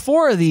 3 or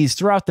 4 of these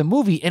throughout the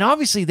movie. And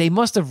obviously they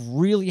must have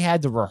really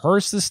had to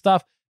rehearse this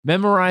stuff,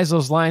 memorize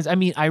those lines. I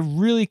mean, I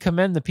really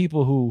commend the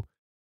people who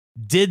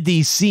did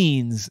these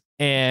scenes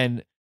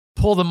and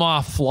pull them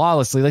off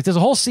flawlessly. Like there's a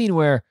whole scene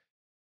where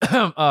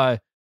McSorley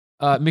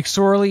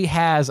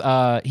has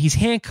he's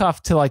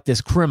handcuffed to like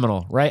this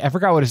criminal, right? I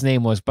forgot what his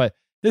name was, but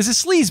there's a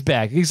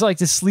sleazebag. He's like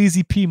this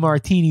sleazy P.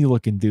 Martini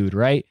looking dude,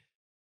 right?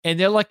 And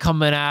they're like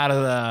coming out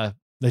of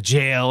the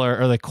jail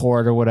or the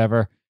court or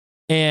whatever.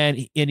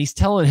 And he's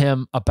telling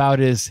him about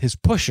his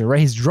pusher, right?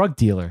 His drug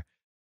dealer.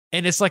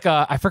 And it's like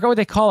I forgot what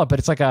they call it, but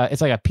it's like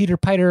a Peter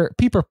Piper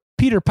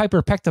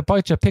pecked a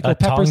bunch of pickled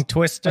peppers. A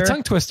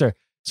tongue twister.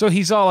 So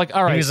he's all like,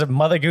 all right. He's a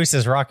Mother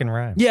Goose's rockin'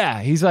 rhyme.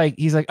 Yeah. He's like,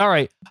 all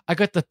right, I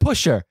got the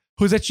pusher.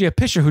 who's actually a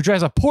pitcher who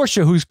drives a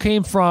Porsche who's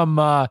came from,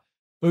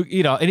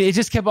 you know, and it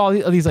just kept all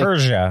these like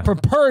Persia. From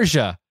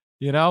Persia,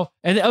 you know,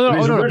 and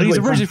he's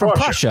originally from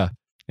Prussia.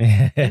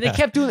 And they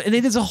kept doing, and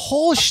they did a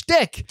whole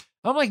shtick.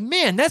 I'm like,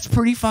 man, that's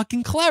pretty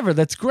fucking clever.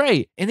 That's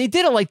great. And they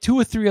did it like 2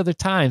 or 3 other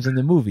times in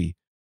the movie,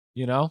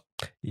 you know?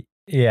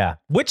 Yeah.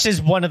 Which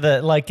is one of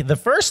the, like, the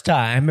first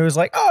time it was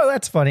like, oh,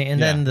 that's funny.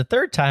 And then the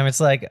third time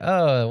it's like,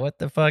 oh, what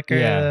the fuck? All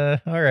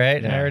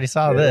right. I already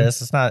saw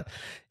this. It's not,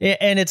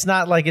 and it's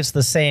not like it's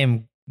the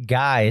same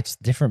guy. It's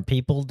different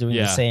people doing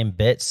the same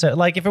bit. So,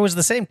 like, if it was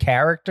the same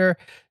character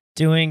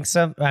doing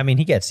some, I mean,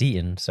 he gets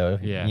eaten, so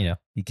you know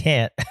he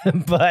can't.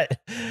 but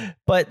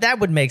that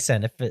would make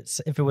sense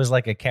if it was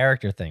like a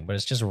character thing. But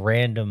it's just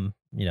random,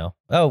 you know.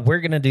 Oh, we're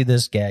gonna do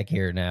this gag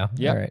here now.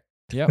 Yep. All right.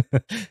 Yep.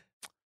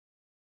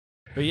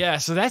 But yeah,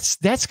 so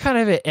that's kind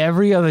of it.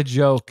 Every other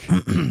joke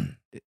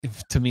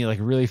to me like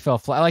really fell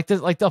flat. Like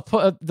they'll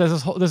put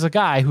there's a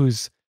guy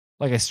who's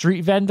like a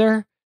street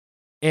vendor,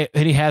 and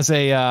he has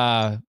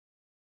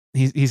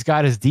he's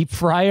got his deep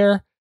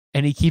fryer.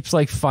 And he keeps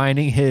like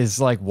finding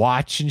his like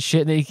watch and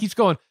shit. And then he keeps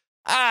going,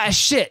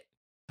 shit,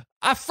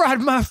 I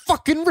fried my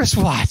fucking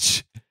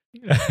wristwatch.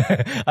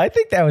 I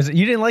think that was,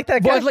 you didn't like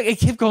that guy? But like it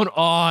kept going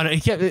on. And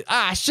he kept,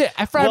 shit,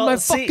 I fried my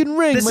fucking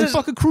ring, my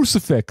fucking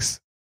crucifix.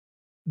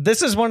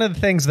 This is one of the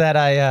things that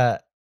I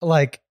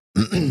like.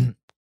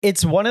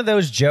 It's one of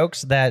those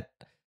jokes that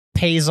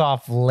pays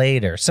off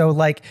later. So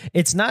like,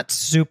 it's not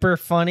super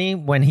funny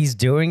when he's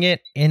doing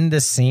it in the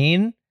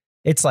scene.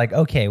 It's like,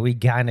 okay, we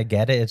kind of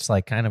get it. It's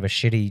like kind of a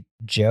shitty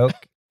joke.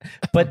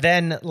 But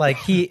then like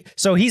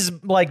he's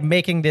like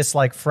making this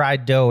like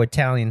fried dough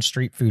Italian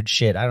street food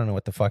shit. I don't know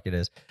what the fuck it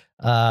is.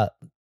 And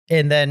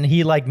then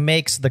he like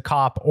makes the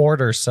cop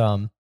order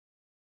some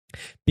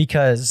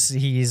because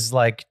he's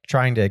like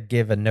trying to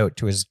give a note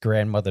to his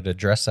grandmother to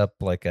dress up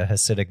like a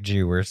Hasidic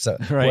Jew or so,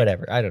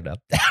 whatever. I don't know.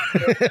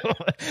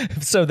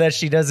 So that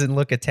she doesn't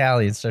look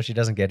Italian, so she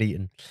doesn't get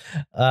eaten.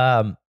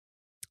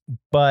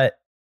 But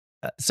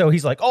so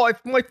he's like, oh,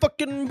 my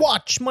fucking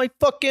watch, my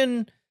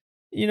fucking,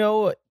 you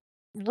know,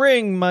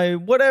 ring, my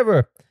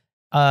whatever.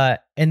 And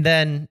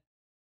then,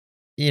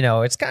 you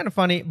know, it's kind of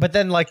funny. But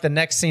then like the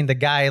next scene, the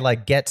guy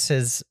like gets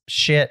his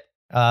shit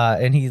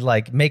and he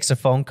like makes a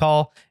phone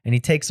call and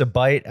he takes a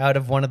bite out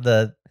of one of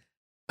the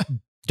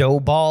dough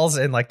balls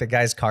and like the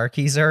guy's car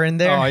keys are in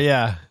there. Oh,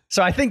 yeah.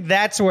 So I think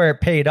that's where it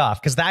paid off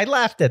because I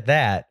laughed at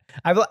that.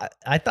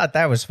 I thought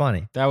that was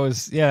funny. That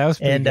was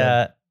pretty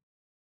good.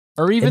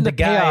 Or even the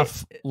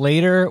payoff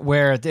later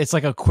where it's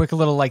like a quick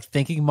little like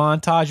thinking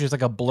montage. There's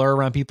like a blur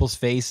around people's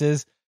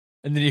faces.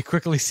 And then you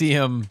quickly see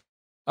him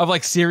of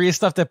like serious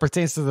stuff that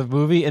pertains to the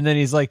movie. And then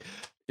he's like,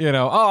 you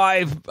know, oh,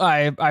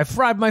 I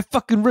fried my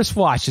fucking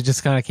wristwatch. It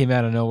just kind of came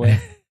out of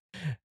nowhere.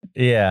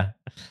 Yeah.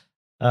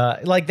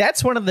 Like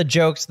that's one of the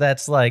jokes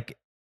that's like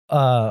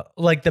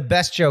the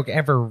best joke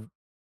ever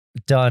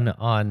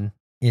done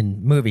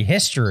in movie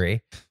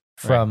history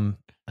from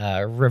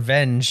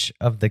Revenge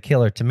of the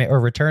Killer Tomato or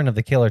Return of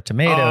the Killer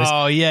Tomatoes.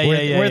 Oh yeah,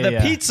 where the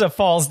pizza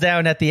falls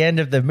down at the end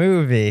of the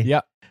movie.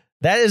 Yep,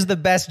 that is the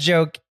best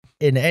joke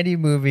in any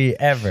movie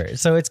ever.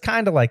 So it's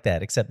kind of like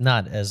that, except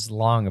not as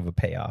long of a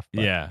payoff.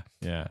 But.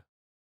 Yeah.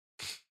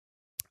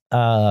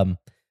 All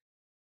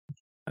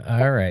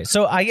right.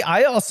 So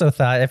I also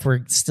thought if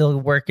we're still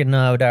working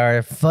out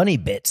our funny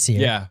bits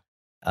here.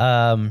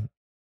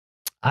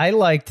 I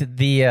liked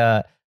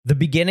the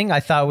beginning.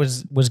 I thought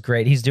was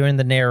great. He's doing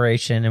the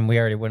narration, and we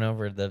already went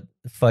over the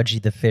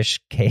fudgey the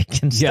fish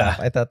cake and stuff.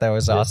 I thought that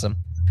was awesome.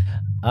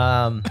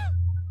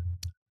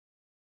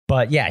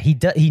 But yeah,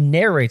 he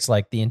narrates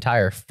like the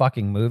entire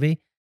fucking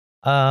movie.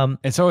 And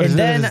so is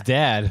his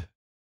dad.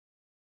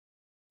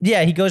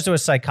 Yeah, he goes to a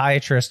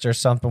psychiatrist or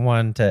something.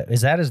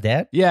 Is that his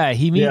dad? Yeah, that's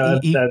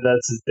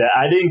his dad.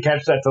 I didn't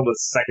catch that till the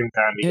second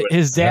time.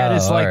 His dad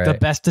is like the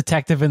best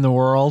detective in the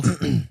world,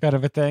 kind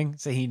of a thing.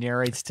 So he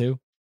narrates too.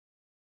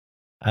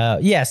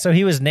 Yeah, so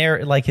he was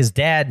like his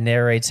dad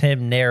narrates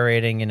him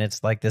narrating, and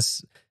it's like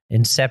this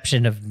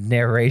inception of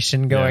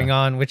narration going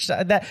on, which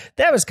that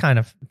was kind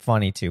of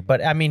funny too.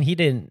 But I mean,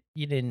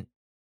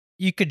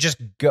 you could just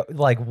go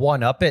like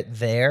one up it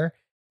there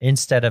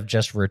instead of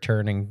just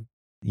returning,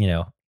 you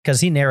know, because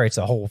he narrates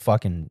the whole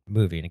fucking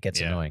movie and it gets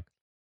annoying.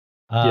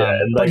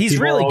 And but he's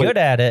really good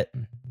at it,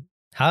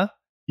 huh?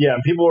 Yeah,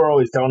 and people were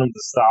always telling him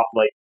to stop,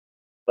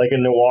 like a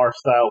noir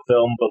style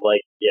film, but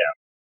like,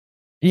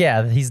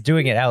 yeah, he's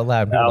doing it out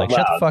loud. People are like,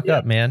 shut the fuck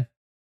up, man.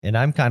 And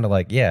I'm kind of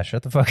like, yeah,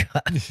 shut the fuck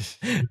up.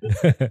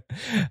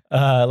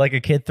 Like a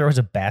kid throws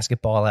a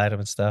basketball at him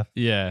and stuff.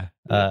 Yeah.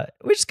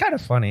 Which is kind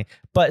of funny.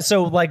 But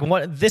so like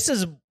this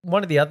is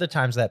one of the other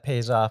times that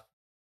pays off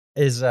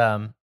is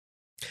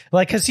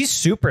like, cause he's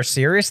super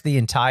serious the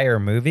entire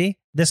movie,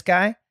 this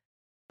guy.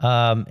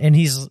 And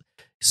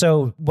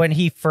so when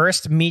he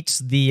first meets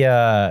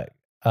the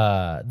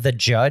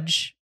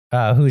judge,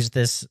 who's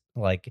this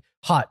like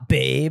hot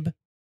babe,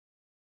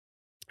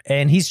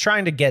 and he's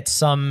trying to get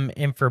some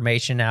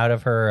information out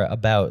of her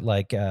about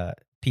like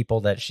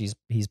people that she's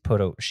put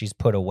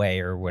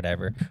away or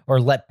whatever, or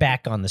let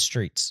back on the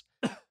streets.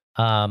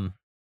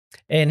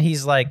 And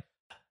he's like,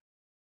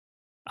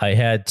 I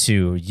had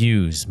to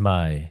use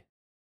my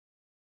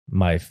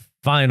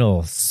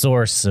final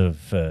source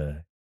of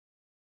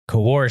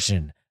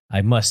coercion.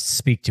 I must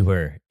speak to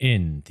her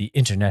in the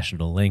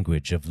international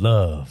language of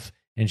love.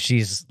 And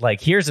she's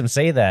like, hears him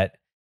say that.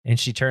 And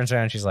she turns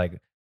around and she's like,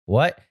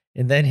 what?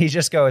 And then he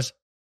just goes,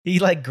 he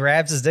like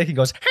grabs his dick and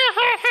goes,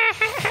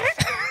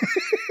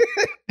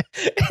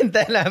 and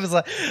then I was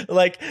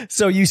like,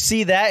 so you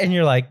see that and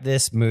you're like,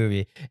 this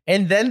movie.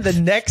 And then the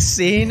next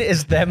scene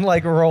is them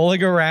like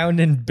rolling around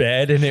in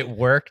bed, and it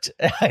worked.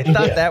 I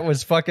thought that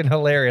was fucking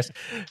hilarious.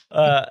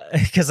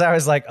 Because I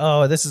was like,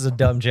 oh, this is a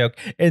dumb joke.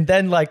 And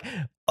then like,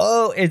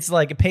 oh, it's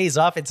like, it pays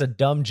off. It's a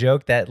dumb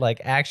joke that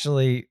like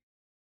actually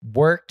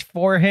worked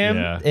for him.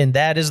 Yeah. And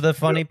that is the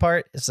funny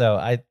part. So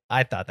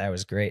I thought that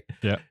was great.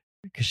 Yeah.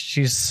 Because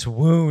she's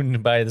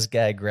swooned by this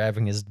guy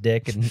grabbing his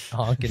dick and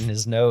honking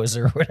his nose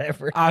or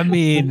whatever. I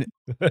mean,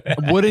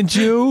 wouldn't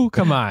you?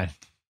 Come on.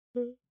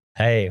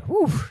 Hey,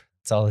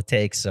 that's all it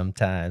takes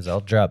sometimes.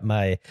 I'll drop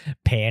my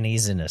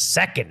panties in a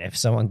second if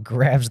someone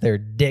grabs their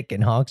dick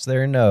and honks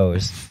their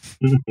nose.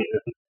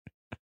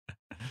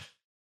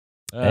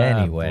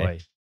 Anyway,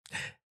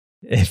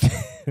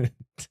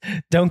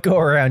 don't go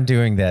around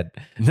doing that,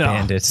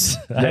 bandits.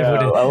 No,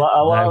 a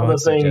lot of the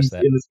things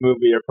in this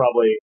movie are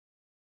probably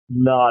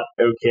not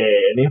okay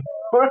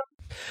anymore.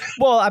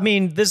 Well, I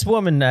mean, this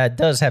woman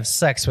does have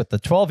sex with the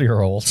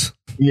 12-year-olds.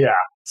 Yeah.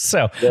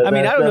 So, I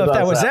mean, I don't know if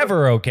that was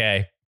ever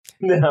okay.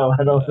 No,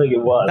 I don't think it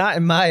was. Not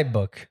in my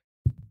book.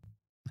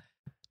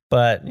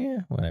 But, yeah,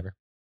 whatever.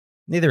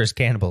 Neither is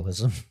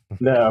cannibalism.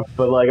 No,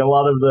 but like a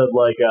lot of the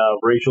like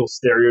racial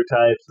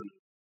stereotypes.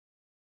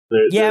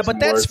 Yeah, but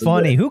that's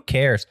funny. Who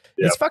cares?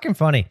 Yep. It's fucking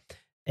funny.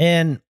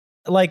 And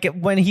like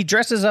when he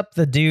dresses up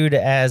the dude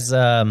as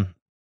I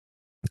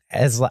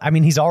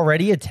mean, he's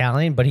already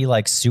Italian, but he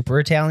like super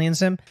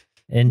Italians him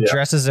and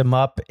dresses him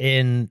up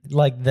in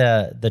like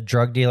the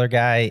drug dealer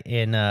guy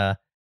in the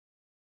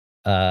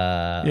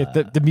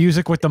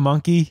music with the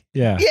monkey.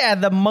 Yeah,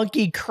 the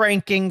monkey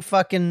cranking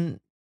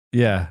fucking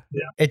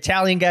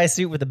Italian guy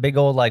suit with a big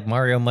old like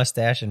Mario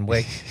mustache and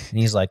wig, and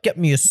he's like, "Get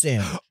me a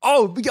Sim."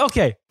 Oh,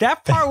 okay,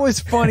 that part was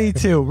funny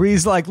too. Where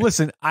he's like,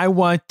 "Listen, I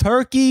want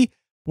turkey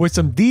with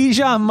some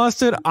Dijon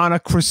mustard on a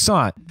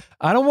croissant.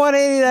 I don't want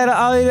any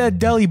of that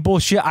deli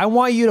bullshit. I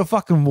want you to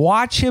fucking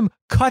watch him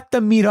cut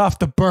the meat off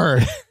the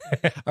bird.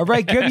 All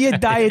right, give me a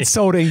diet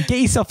soda and get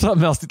yourself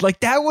something else." Like,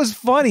 that was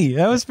funny.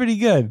 That was pretty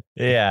good.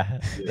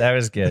 Yeah, that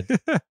was good.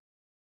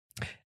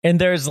 And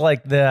there's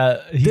like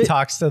he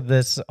talks to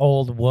this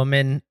old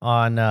woman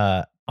on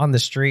the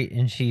street,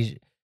 and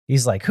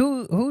he's like,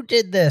 who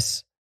did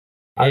this?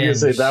 I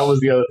was gonna say that was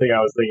the other thing I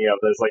was thinking of.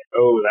 There's like,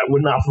 oh, that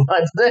would not fly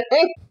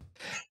today.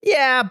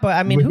 Yeah, but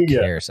I mean, who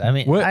cares? I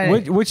mean,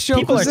 which show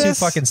people was are this?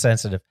 too fucking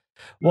sensitive.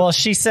 Well,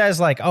 she says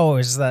like, "Oh,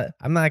 is that?"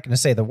 I'm not going to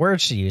say the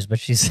word she used, but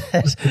she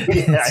says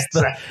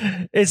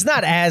it's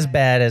not as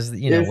bad as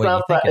It's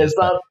not.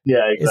 Yeah,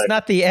 exactly. It's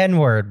not the N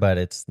word, but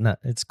it's not.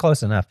 It's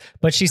close enough.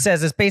 But she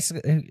says it's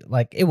basically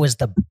like it was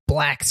the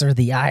blacks or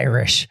the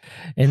Irish,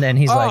 and then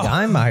he's like,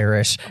 "I'm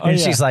Irish," and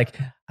she's like,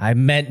 "I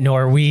meant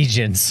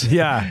Norwegians."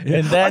 Yeah,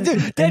 and then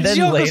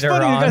joke was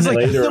funny. You guys like,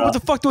 what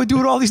the fuck do I do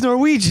with all these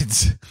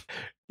Norwegians?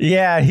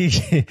 Yeah,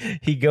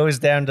 he goes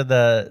down to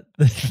the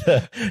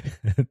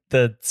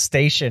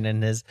station,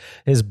 and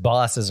his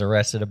boss has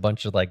arrested a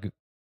bunch of like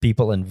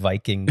people in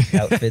Viking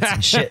outfits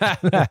and shit.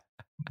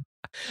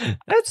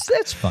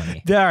 That's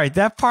funny. All right,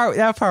 that part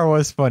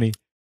was funny.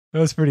 That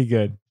was pretty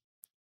good.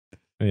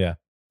 Yeah.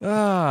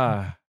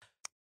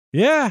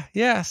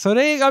 Yeah. So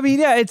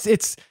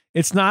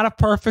it's not a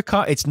perfect.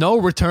 It's no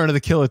Return of the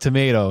Killer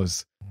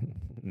Tomatoes.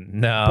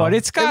 No, but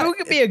it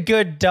could be a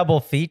good double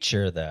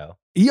feature though.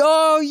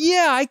 Oh,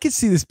 yeah, I could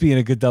see this being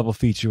a good double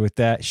feature with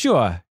that.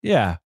 Sure,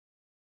 yeah.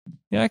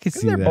 Yeah, I could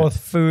see that. They're both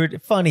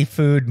funny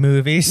food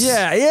movies.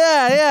 Yeah,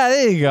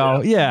 there you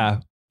go.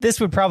 Yeah.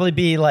 This would probably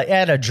be like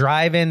at a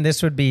drive-in.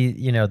 This would be,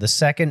 the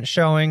second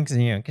showing,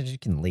 because you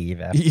can leave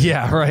after.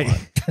 Yeah,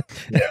 right.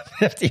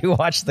 After you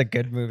watch the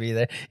good movie,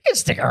 there you can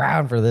stick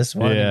around for this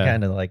one and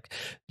kind of like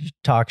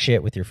talk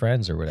shit with your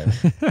friends or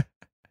whatever.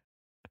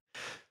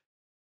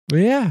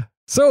 Well, yeah.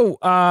 So,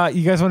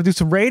 you guys want to do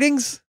some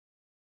ratings?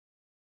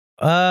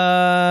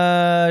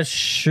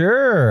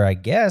 Sure, I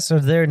guess. Are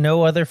there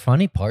no other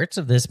funny parts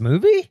of this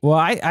movie? Well,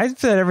 I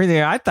said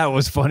everything I thought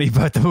was funny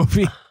about the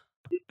movie.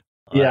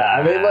 Yeah,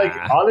 I mean, like,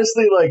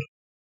 honestly, like,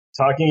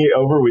 talking it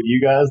over with you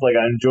guys, like,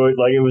 I enjoyed,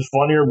 like, it was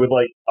funnier with,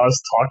 like, us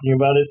talking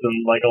about it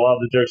than, like, a lot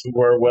of the jokes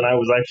were when I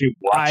was actually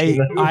watching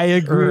them. I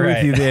agree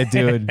with you there,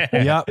 dude.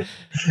 Yep.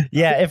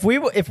 Yeah, if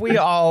we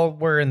all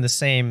were in the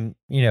same,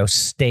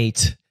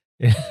 state,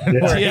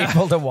 we're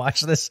able to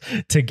watch this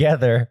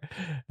together.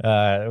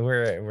 I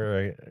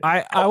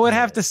would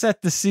have to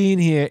set the scene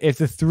here. If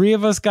the three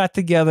of us got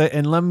together,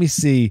 and let me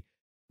see,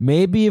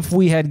 maybe if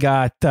we had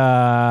got,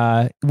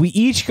 we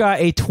each got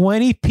a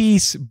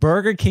 20-piece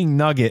Burger King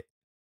nugget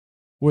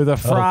with a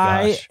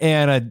fry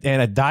and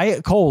a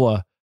Diet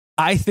Cola.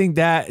 I think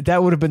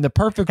that would have been the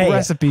perfect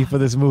recipe for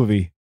this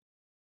movie.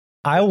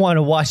 I want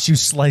to watch you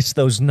slice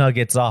those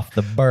nuggets off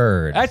the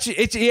bird.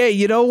 Actually, yeah.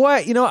 You know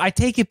what? I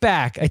take it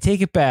back.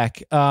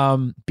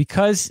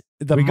 Because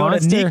we go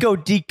to Nico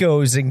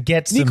Dico's and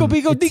get some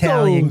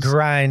Italian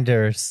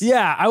grinders.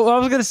 Yeah, I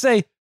was gonna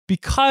say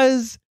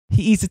because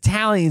he eats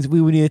Italians,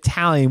 we would eat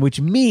Italian, which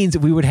means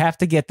we would have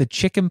to get the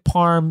chicken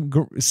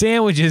parm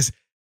sandwiches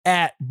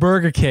at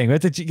Burger King. We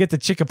have to get the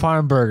chicken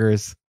parm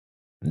burgers.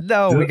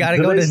 No, we got to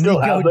go to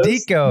Nico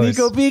Dico's.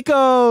 Nico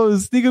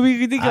Dico's.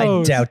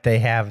 I doubt they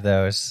have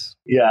those.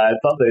 Yeah, I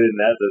thought they didn't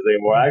have those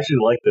anymore. I actually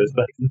like those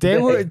back in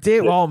the day.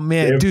 Oh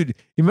man, dude!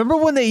 You remember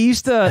when they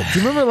used to? Do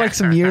you remember like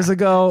some years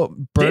ago?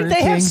 Burger Didn't they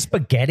King? have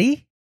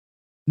spaghetti?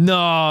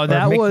 No,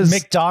 that was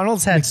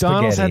McDonald's had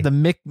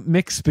the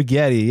mixed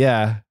spaghetti.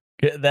 Yeah,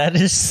 that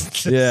is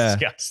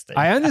disgusting.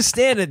 I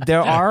understand it.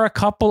 There are a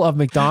couple of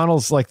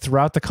McDonald's like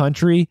throughout the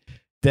country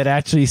that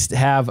actually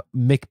have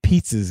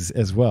McPizzas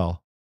as well.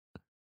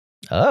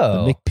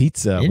 Oh, the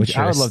McPizza, which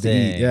I would love to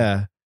eat.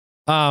 Yeah.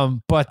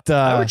 But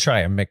I would try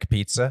a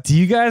McPizza. Do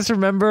you guys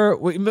remember?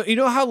 You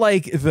know how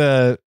like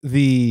the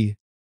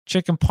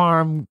chicken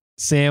parm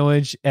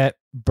sandwich at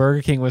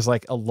Burger King was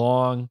like a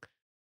long,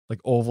 like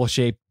oval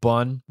shaped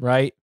bun,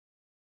 right?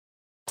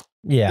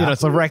 Yeah,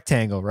 it's a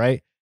rectangle,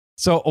 right?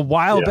 So a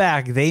while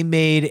back they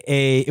made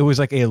it was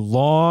like a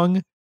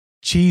long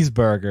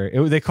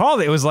cheeseburger. They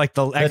called it was like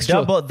the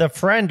extra the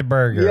friend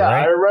burger. Yeah,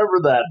 right? I remember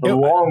that. The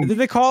long. Did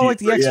they call it like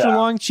the extra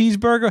long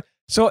cheeseburger?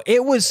 So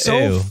it was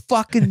so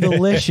fucking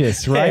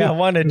delicious, right? Hey, I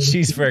want a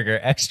cheeseburger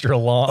extra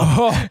long.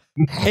 Oh,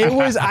 it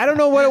was. I don't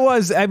know what it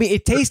was. I mean,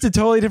 it tasted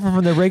totally different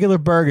from the regular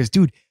burgers,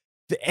 dude.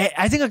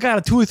 I think I got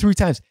it 2 or 3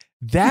 times.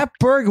 That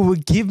burger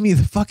would give me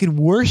the fucking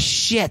worst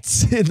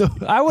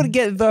shits. I would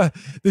get the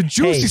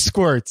juicy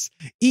squirts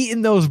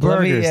eating those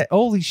burgers.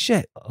 Holy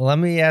shit. Let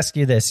me ask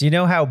you this. You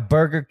know how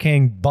Burger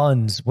King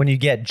buns, when you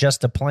get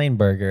just a plain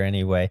burger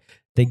anyway,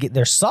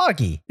 they're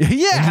soggy.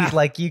 Yeah.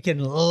 You can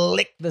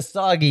lick the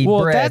soggy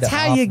bread. That's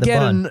how you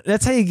get a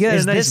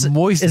nice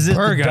moist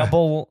burger.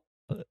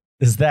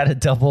 Is that a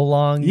double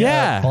long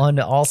bun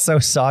also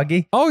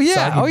soggy? Oh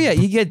yeah. Soggy,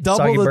 you get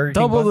double the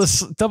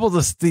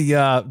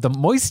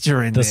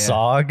moisture in the there.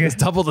 sog. It's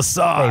double the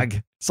sog.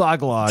 Hey.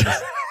 Sog log.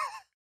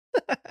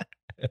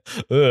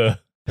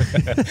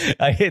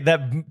 I hate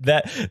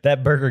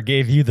that burger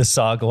gave you the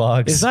sog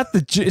logs. It's not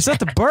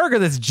the burger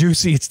that's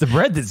juicy, it's the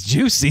bread that's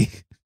juicy.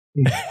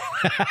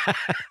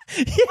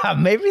 Yeah,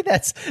 maybe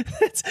that's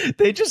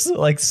they just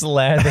like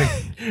slather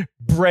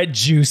bread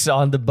juice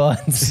on the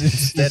buns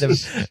instead of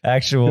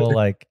actual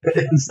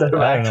condiments.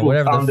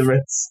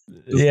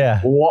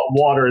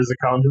 Water is a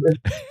condiment.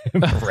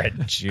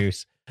 Bread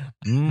juice.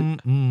 Yeah,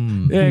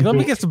 let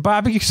me get some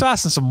barbecue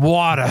sauce and some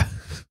water.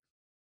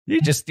 You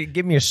just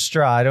give me a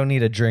straw. I don't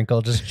need a drink.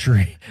 I'll just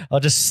drink.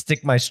 I'll just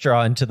stick my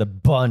straw into the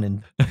bun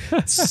and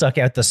suck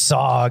out the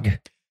sog.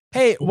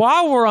 Hey,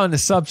 while we're on the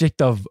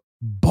subject of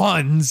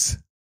buns.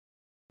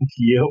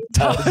 Yep.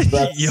 I was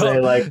about to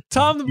say,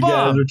 Tom the you Bomb.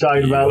 guys were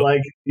talking about,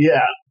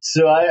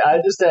 so I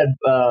just had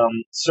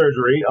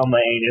surgery on my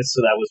anus,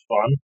 so that was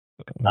fun.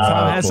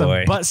 Tom had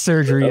some butt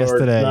surgery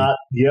yesterday.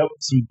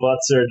 Some butt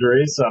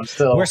surgery, so I'm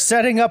still... We're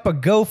setting up a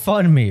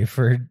GoFundMe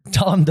for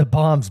Tom the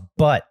Bomb's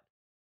butt.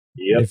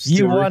 Yep. If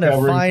you want to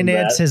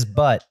finance his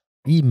butt,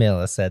 email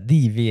us at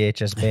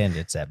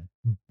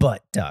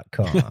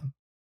thevhsbandits@butt.com.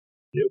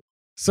 Yep.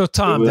 So,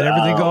 Tom, did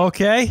everything go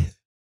okay?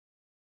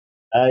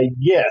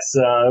 Yes,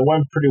 it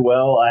went pretty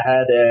well. I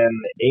had an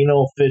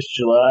anal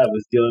fistula. I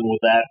was dealing with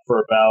that for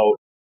about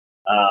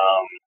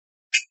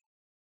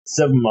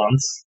 7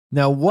 months.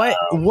 Now, what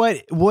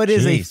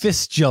is a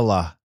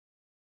fistula?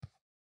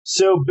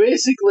 So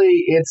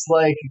basically, it's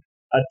like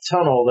a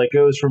tunnel that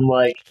goes from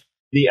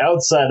the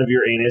outside of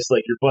your anus,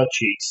 like your butt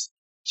cheeks,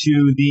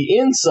 to the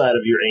inside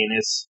of your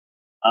anus,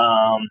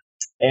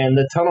 and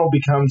the tunnel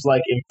becomes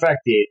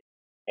infected,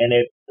 and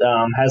it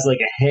has a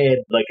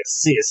head, like a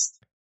cyst.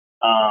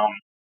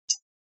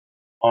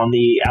 On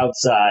the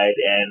outside,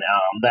 and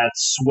that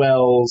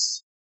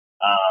swells,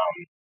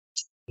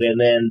 and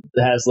then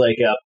has a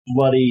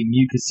bloody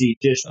mucousy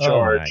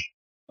discharge.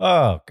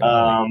 Oh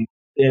God!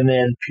 And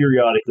then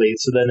periodically,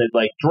 so then it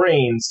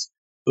drains,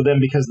 but then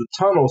because the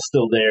tunnel's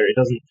still there, it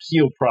doesn't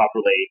heal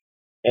properly,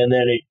 and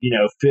then it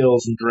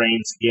fills and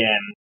drains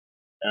again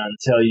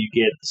until you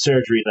get the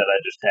surgery that I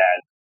just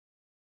had.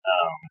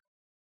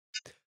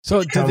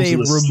 So do they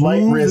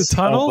remove the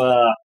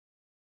tunnel?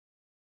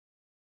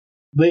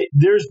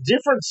 There's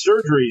different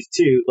surgeries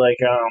too,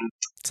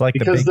 it's like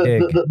because the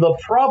big the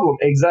problem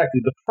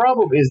the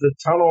problem is the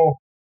tunnel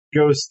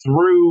goes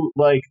through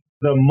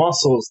the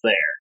muscles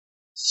there.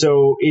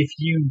 So if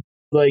you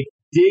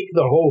dig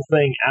the whole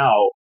thing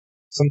out,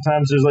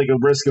 sometimes there's a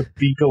risk of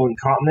fecal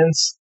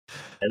incontinence,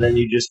 and then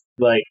you just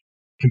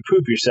can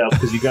poop yourself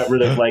because you got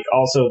rid of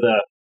also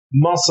the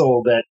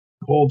muscle that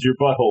holds your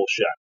butthole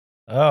shut.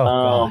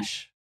 Oh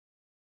gosh.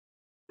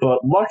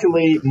 But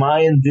luckily,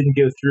 mine didn't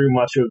go through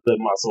much of the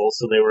muscle,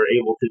 so they were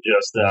able to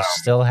just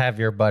still have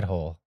your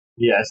butthole.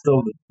 Yeah, I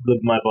still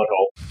live my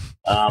butthole.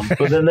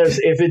 But then there's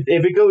if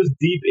it goes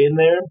deep in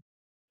there,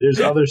 there's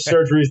other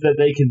surgeries that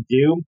they can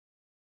do.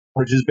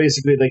 which is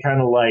basically they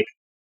kind of like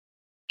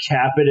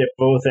cap it at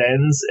both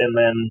ends, and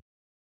then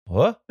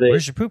what?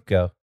 Where's your poop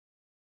go?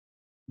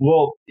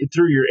 Well,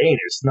 through your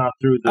anus, not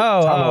through the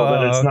tunnel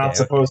that it's not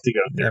supposed to go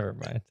through. Never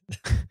mind.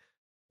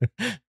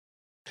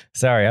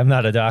 Sorry, I'm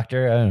not a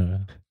doctor. I don't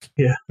know.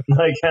 Yeah,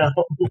 like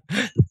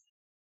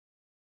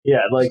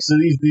yeah, like so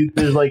these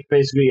there's like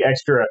basically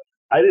extra.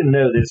 I didn't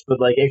know this, but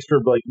like extra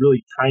like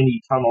really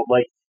tiny tunnel.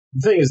 Like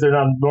the thing is, they're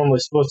not normally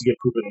supposed to get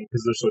poop in them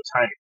because they're so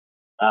tiny.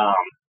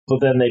 But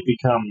then they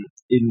become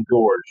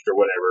engorged or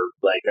whatever.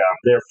 Like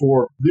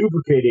therefore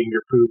lubricating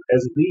your poop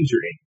as it leaves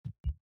your anus.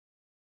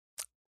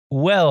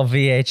 Well,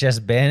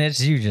 VHS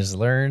Bandits, you just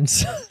learned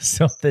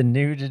something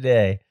new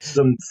today.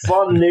 Some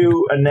fun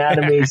new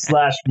anatomy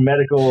 /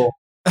 medical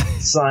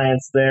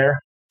science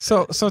there.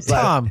 So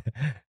Tom,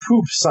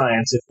 poop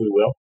science, if we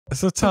will.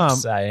 So Tom,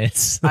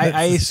 science.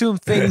 I assume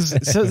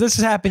things. So this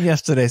happened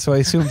yesterday. So I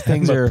assume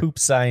things I'm are a poop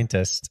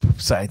scientist. Poop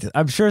scientist.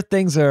 I'm sure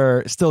things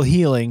are still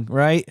healing,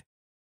 right?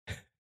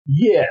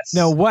 Yes.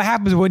 Now, what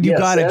happens when you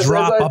got to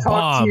drop a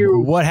bomb?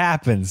 What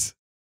happens?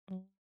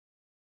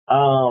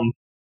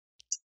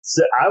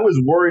 So I was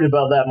worried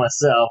about that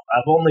myself.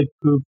 I've only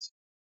pooped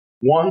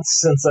once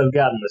since I've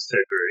gotten the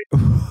surgery.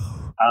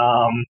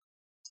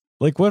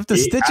 Like, what if the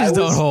stitches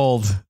don't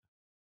hold?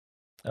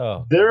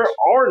 Oh, there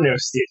are no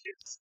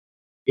stitches.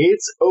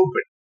 It's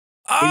open.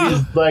 It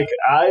is like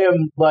I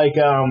am like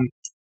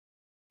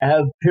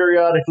have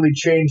periodically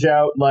change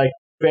out like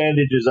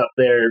bandages up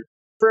there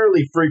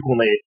fairly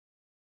frequently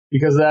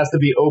because it has to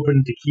be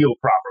open to heal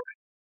properly.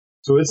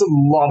 So it's a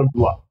lot of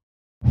blood.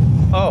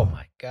 Oh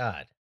my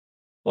god.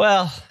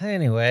 Well,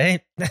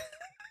 anyway,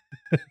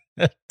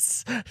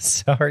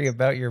 sorry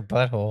about your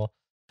butthole.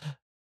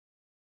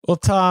 Well,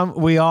 Tom,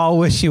 we all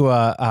wish you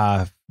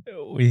a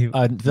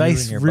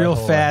nice, real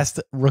fast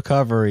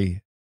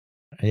recovery.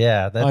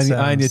 Yeah, that's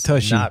on your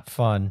tushy. Not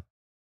fun.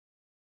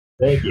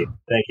 Thank you.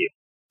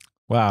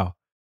 Wow.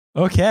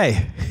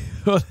 Okay.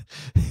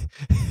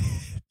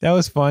 That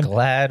was fun.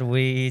 Glad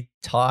we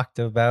talked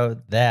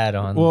about that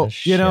on the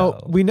show. You know,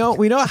 we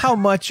know how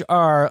much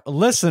our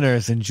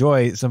listeners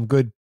enjoy some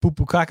good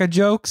poo-poo caca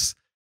jokes.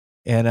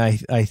 And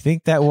I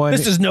think that one...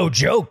 This is no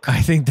joke.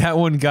 I think that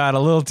one got a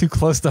little too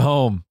close to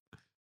home.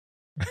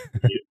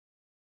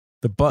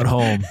 The butt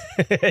home.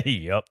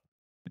 Yep.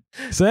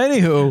 So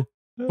anywho,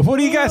 what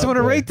do you guys want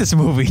to rate this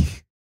movie?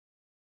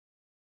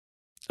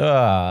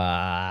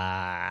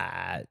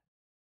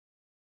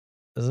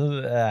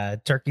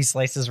 Turkey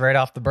slices right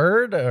off the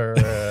bird,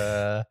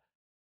 or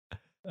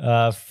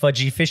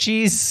fudgy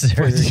fishies,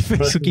 or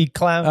cookie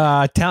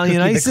clown,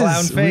 Italian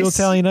ices, real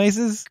Italian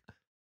ices.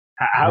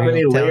 How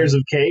many layers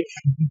of cake?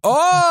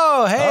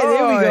 Oh, hey,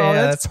 there we go.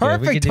 Yeah, that's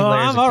perfect,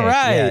 Tom. All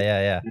right.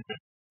 Yeah.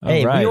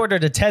 Hey, we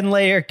ordered a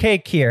 10-layer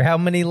cake here. How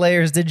many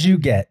layers did you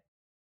get?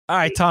 All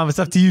right, Tom, it's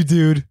up to you,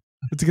 dude.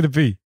 What's it going to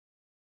be?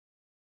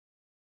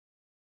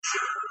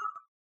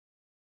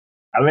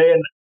 I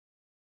mean,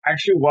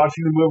 actually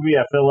watching the movie,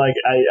 I feel like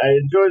I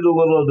enjoyed a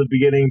little at the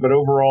beginning, but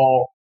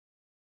overall,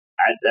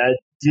 I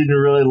didn't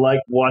really like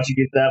watching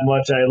it that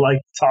much. I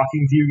liked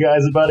talking to you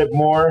guys about it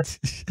more.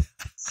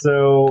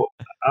 So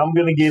I'm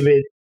going to give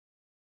it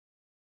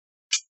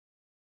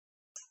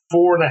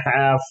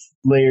 4.5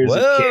 layers of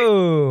cake.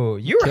 Whoa,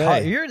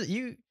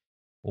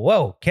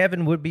 whoa,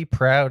 Kevin would be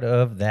proud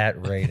of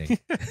that rating.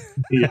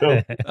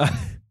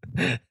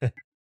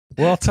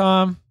 Well,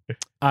 Tom,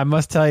 I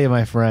must tell you,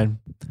 my friend,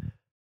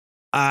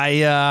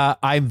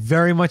 I'm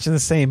very much in the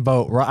same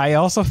boat. I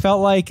also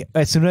felt like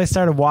as soon as I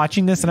started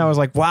watching this, and I was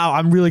like, "Wow,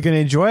 I'm really going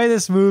to enjoy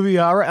this movie."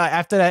 All right,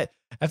 after that,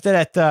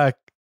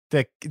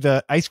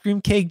 the ice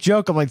cream cake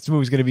joke, I'm like, "This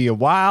movie's going to be a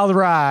wild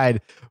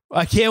ride.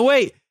 I can't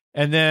wait."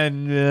 And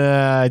then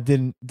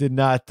did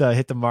not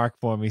hit the mark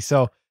for me.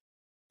 So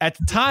at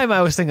the time,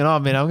 I was thinking, "Oh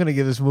man, I'm going to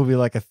give this movie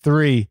like a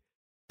 3."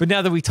 But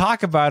now that we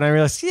talk about it, I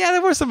realized, yeah,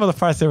 there were some other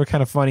parts that were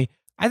kind of funny.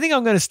 I think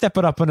I'm going to step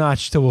it up a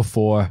notch to a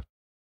 4.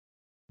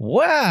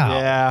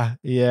 Wow.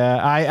 Yeah.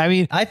 I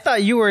mean, I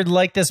thought you would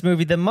like this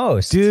movie the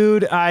most.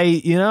 Dude,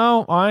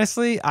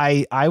 honestly,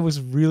 I was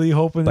really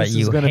hoping this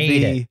was going to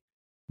be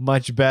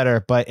much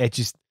better, but it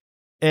just,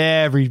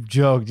 every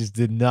joke just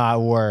did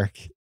not work.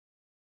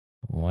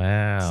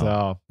 Wow.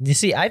 So, you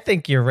see, I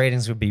think your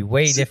ratings would be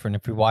way different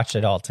if we watched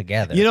it all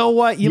together. You know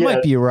what? You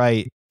might be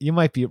right.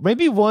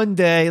 Maybe one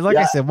day,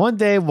 I said, one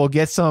day we'll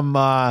get some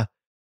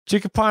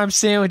chicken parm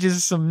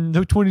sandwiches, some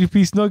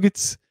 20-piece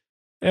nuggets.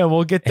 And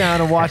we'll get down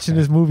to watching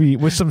this movie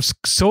with some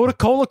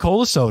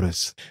cola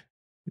sodas.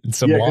 And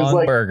some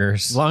long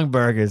burgers. Long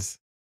burgers.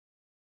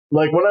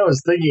 Like when I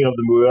was thinking of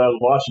the movie, I was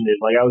watching it,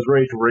 like I was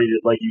ready to rate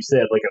it, like you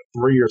said, like a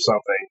 3 or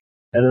something.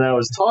 And then I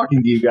was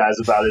talking to you guys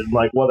about it and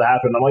like what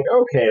happened. I'm like,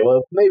 okay,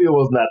 well maybe it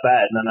wasn't that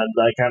bad. And then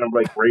I kind of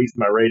like raised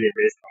my rating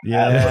based on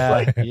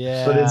that.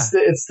 But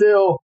it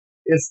still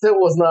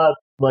was not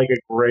like a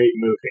great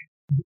movie.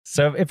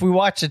 So if we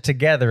watch it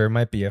together, it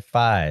might be a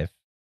 5.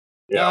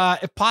 Yeah,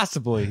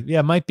 possibly.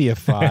 Yeah, it might be a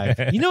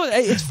 5. You know,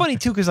 it's funny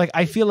too because like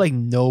I feel like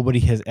nobody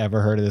has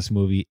ever heard of this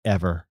movie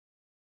ever.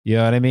 You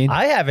know what I mean?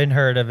 I haven't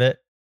heard of it.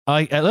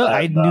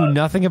 I knew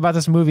nothing about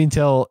this movie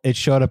until it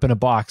showed up in a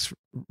box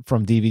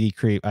from DVD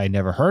Creep. I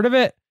never heard of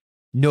it.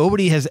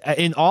 Nobody has,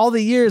 in all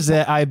the years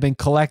that I've been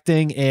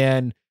collecting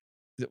and,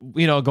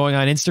 going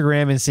on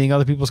Instagram and seeing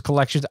other people's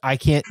collections, I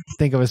can't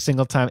think of a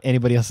single time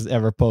anybody else has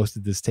ever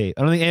posted this tape.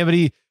 I don't think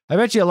anybody, I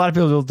bet you a lot of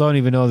people don't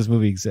even know this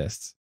movie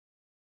exists.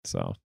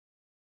 So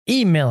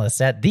email us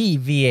at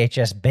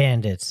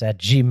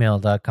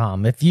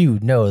thevhsbandits@gmail.com if you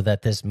know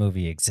that this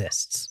movie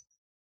exists.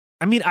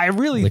 I mean, I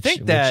really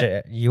think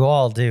that you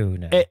all do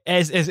now.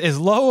 As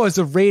low as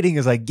a rating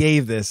as I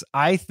gave this,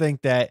 I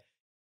think that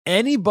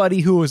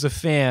anybody who was a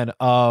fan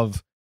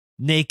of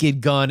Naked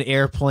Gun,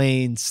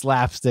 airplane,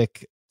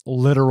 slapstick,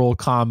 literal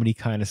comedy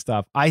kind of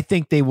stuff, I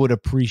think they would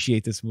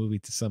appreciate this movie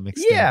to some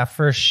extent. Yeah,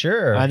 for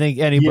sure. I think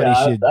anybody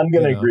should. I'm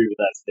going to agree with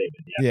that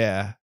statement.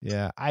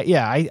 Yeah. I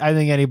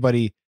think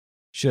anybody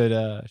should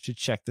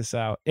check this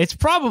out. It's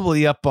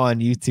probably up on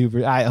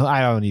YouTube.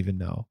 I don't even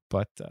know,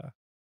 but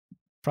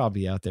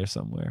probably out there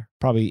somewhere.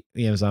 Probably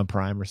Amazon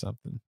Prime or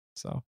something.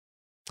 So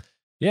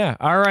yeah.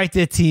 All right,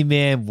 there,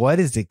 T-Man. What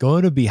is it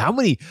going to be? How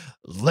many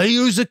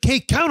layers of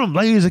cake? Count them.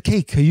 Layers of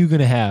cake are you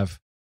going to have?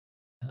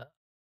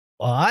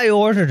 Well, I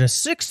ordered a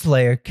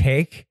 6-layer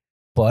cake,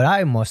 but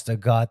I must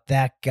have got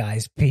that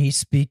guy's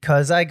piece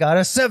because I got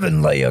a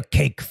 7-layer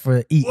cake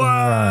for Eat and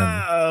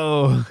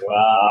Run.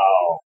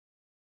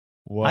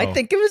 Wow. I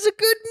think it was a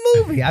good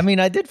movie. I mean,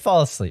 I did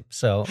fall asleep,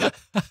 so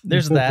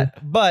there's that.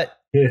 But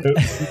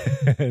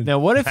now,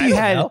 what if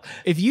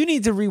if you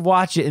need to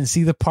rewatch it and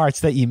see the parts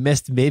that you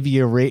missed, maybe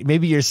your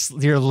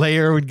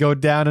layer would go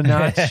down a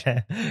notch.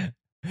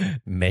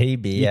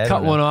 Maybe you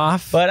cut one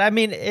off. But I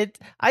mean,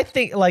 I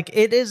think like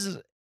it's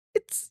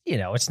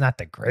it's not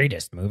the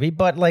greatest movie,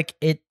 but like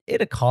it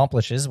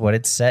accomplishes what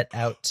it's set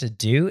out to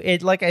do.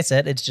 It, like I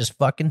said, it's just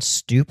fucking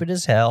stupid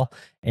as hell,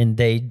 and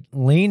they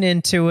lean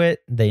into it.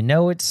 They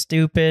know it's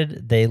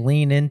stupid. They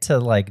lean into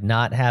like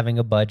not having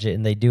a budget,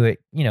 and they do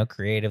it,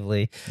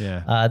 creatively.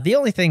 Yeah. The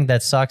only thing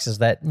that sucks is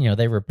that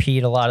they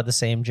repeat a lot of the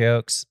same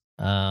jokes,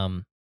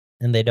 and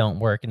they don't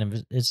work,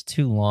 and it's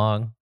too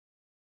long,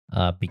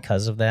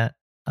 because of that.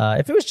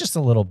 If it was just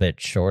a little bit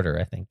shorter,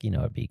 I think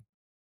it'd be.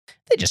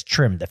 They just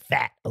trimmed the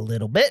fat a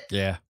little bit.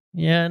 Yeah.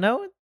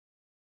 But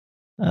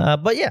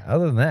yeah,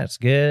 other than that, it's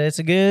good. It's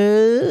a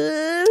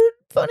good,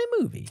 funny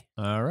movie.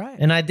 All right.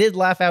 And I did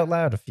laugh out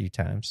loud a few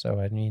times. So,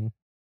 I mean,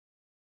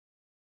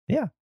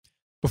 yeah.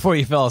 Before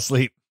you fell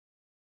asleep.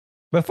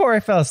 Before I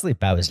fell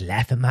asleep, I was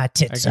laughing my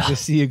tits off. I could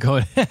just see you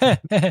going,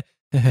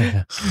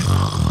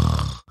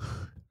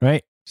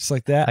 right? Just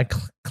like that. I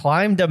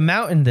climbed a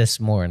mountain this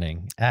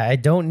morning. I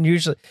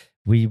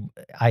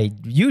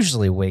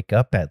usually wake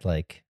up at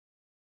like,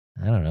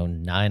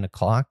 9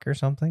 o'clock or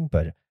something,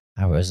 but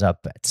I was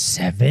up at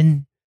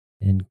 7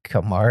 and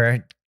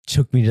Kamara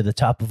took me to the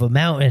top of a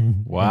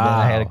mountain. Wow. And then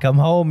I had to come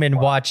home and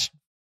watch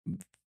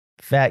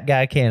Fat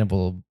Guy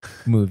Cannibal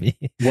movie.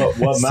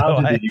 What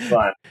mountain did you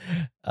climb?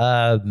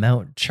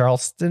 Mount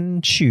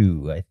Charleston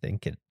Chew, I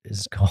think it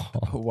is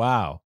called.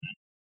 Wow.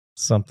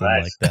 Something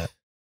like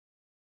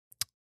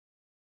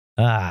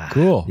that.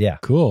 Cool. Yeah.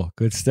 Cool.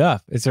 Good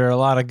stuff. Is there a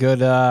lot of good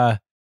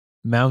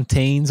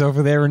mountains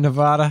over there in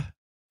Nevada?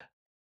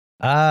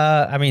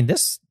 I mean,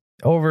 this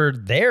over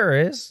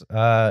there is,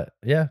 that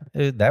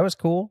was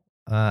cool.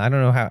 I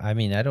don't know how, I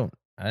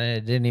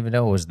didn't even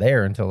know it was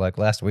there until like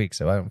last week.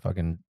 So I don't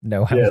fucking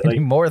know how many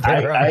more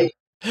there are. I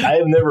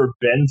have never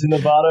been to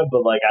Nevada,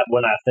 but like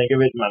when I think of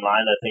it in my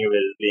mind, I think of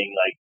it as being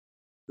like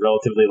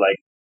relatively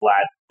like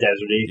flat,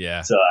 deserty.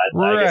 Yeah. So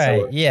I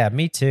guess Yeah,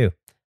 me too.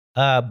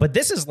 But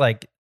this is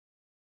like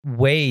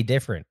way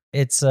different.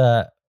 It's,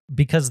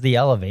 because the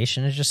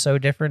elevation is just so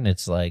different.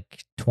 It's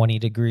like 20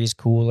 degrees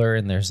cooler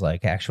and there's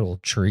like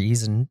actual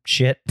trees and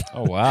shit.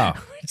 Oh, wow.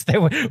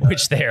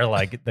 which they're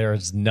like,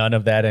 there's none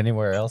of that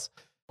anywhere else.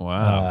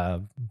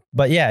 Wow.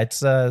 But yeah,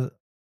 it's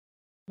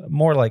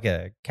more like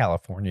a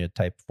California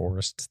type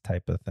forest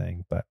type of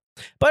thing, but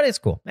it's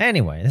cool.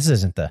 Anyway, this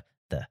isn't the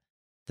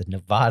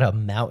Nevada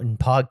Mountain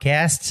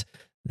Podcast.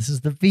 This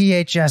is the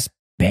VHS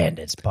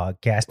Bandits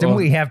Podcast. And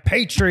we have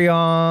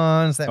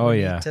Patreons that we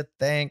need to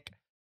thank.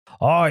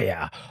 Oh,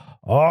 yeah.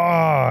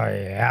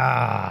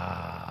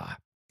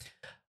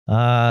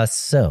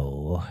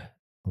 So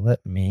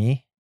let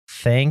me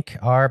thank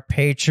our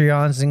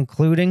Patreons,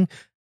 including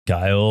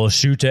Kyle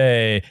Shute.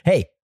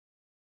 Hey,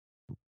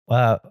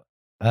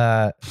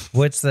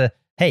 what's the,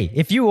 hey,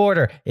 if you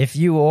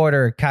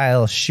order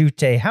Kyle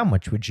Shute, how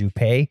much would you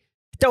pay?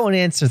 Don't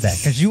answer that,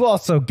 because you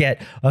also get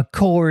a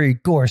Corey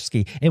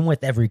Gorski. And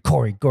with every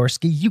Corey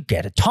Gorski, you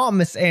get a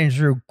Thomas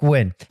Andrew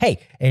Gwynn. Hey,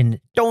 and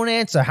don't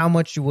answer how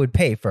much you would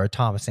pay for a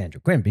Thomas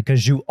Andrew Gwynn,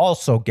 because you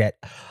also get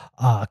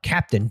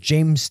Captain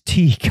James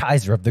T.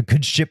 Kaiser of the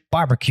Good Ship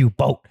Barbecue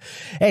Boat.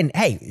 And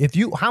hey,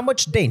 how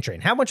much, Dane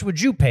Train, how much would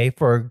you pay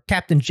for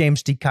Captain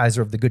James T.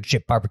 Kaiser of the Good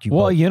Ship Barbecue Boat?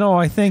 Well, you know,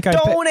 I think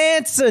Don't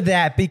answer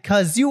that,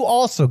 because you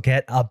also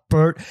get a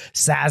Bert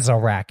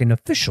Sazerac, an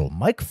official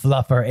Mike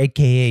Fluffer,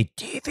 aka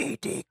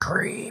DVD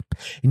Creep.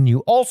 And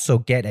you also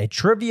get a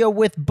Trivia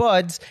with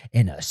Buds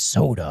and a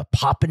Soda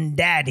Poppin'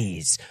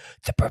 Daddies,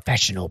 the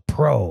Professional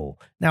Pro.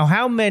 Now,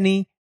 how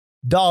many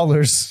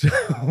dollars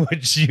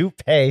would you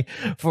pay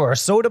for a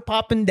Soda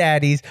Poppin'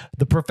 Daddies,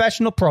 the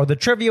Professional Pro, the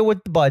Trivia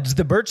with Buds,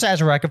 the Bert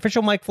Sazerac,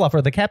 official Mike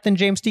Fluffer, the Captain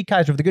James T.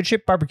 Kaiser of the Good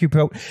Ship Barbecue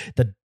Boat,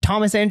 the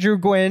Thomas Andrew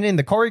Gwynn, and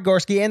the Corey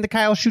Gorski, and the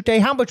Kyle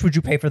Schutte? How much would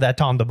you pay for that,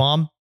 Tom the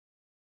Bomb?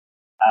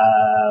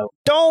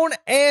 Don't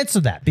answer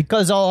that,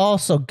 because I'll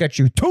also get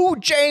you 2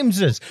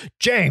 Jameses,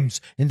 James,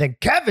 and then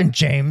Kevin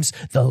James,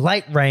 the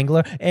Light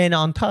Wrangler. And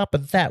on top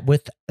of that,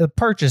 with the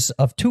purchase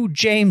of 2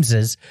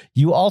 Jameses,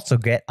 you also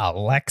get a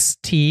Lex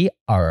T,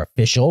 our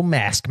official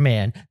Mask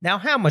Man. Now,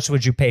 how much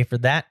would you pay for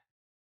that?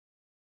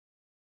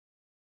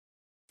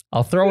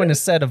 I'll throw in a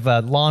set of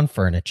lawn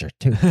furniture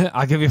too.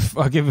 I'll give you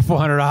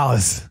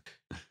 $400.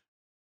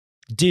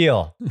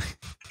 Deal.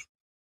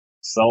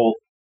 Sold.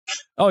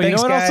 Oh, you Thanks,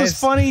 know what guys. else is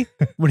funny?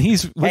 When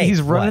he's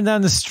running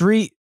down the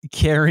street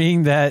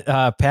carrying that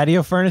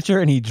patio furniture,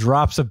 and he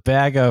drops a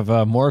bag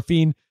of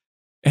morphine,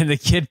 and the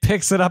kid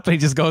picks it up and he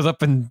just goes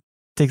up and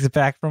takes it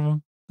back from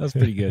him. That's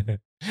pretty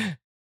good.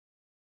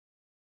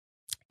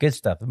 Good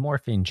stuff. The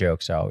morphine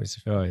jokes always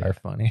are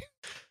funny.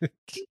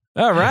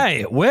 All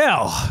right.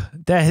 Well,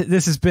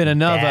 this has been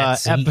another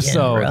That's Eat and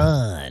episode.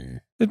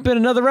 Run. It's been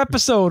another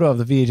episode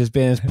of the VHS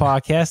Bandits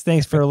podcast.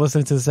 Thanks for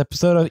listening to this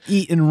episode of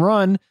Eat and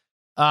Run.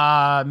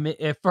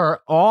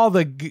 For all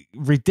the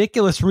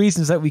ridiculous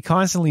reasons that we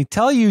constantly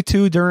tell you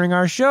to during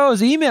our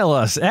shows, email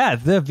us at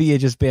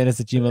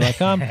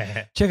thevhsbandits@gmail.com.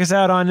 Check us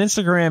out on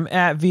Instagram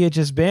at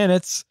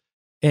VHSBandits.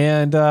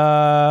 And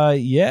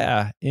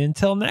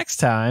until next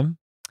time,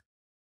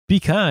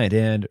 be kind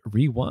and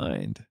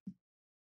rewind.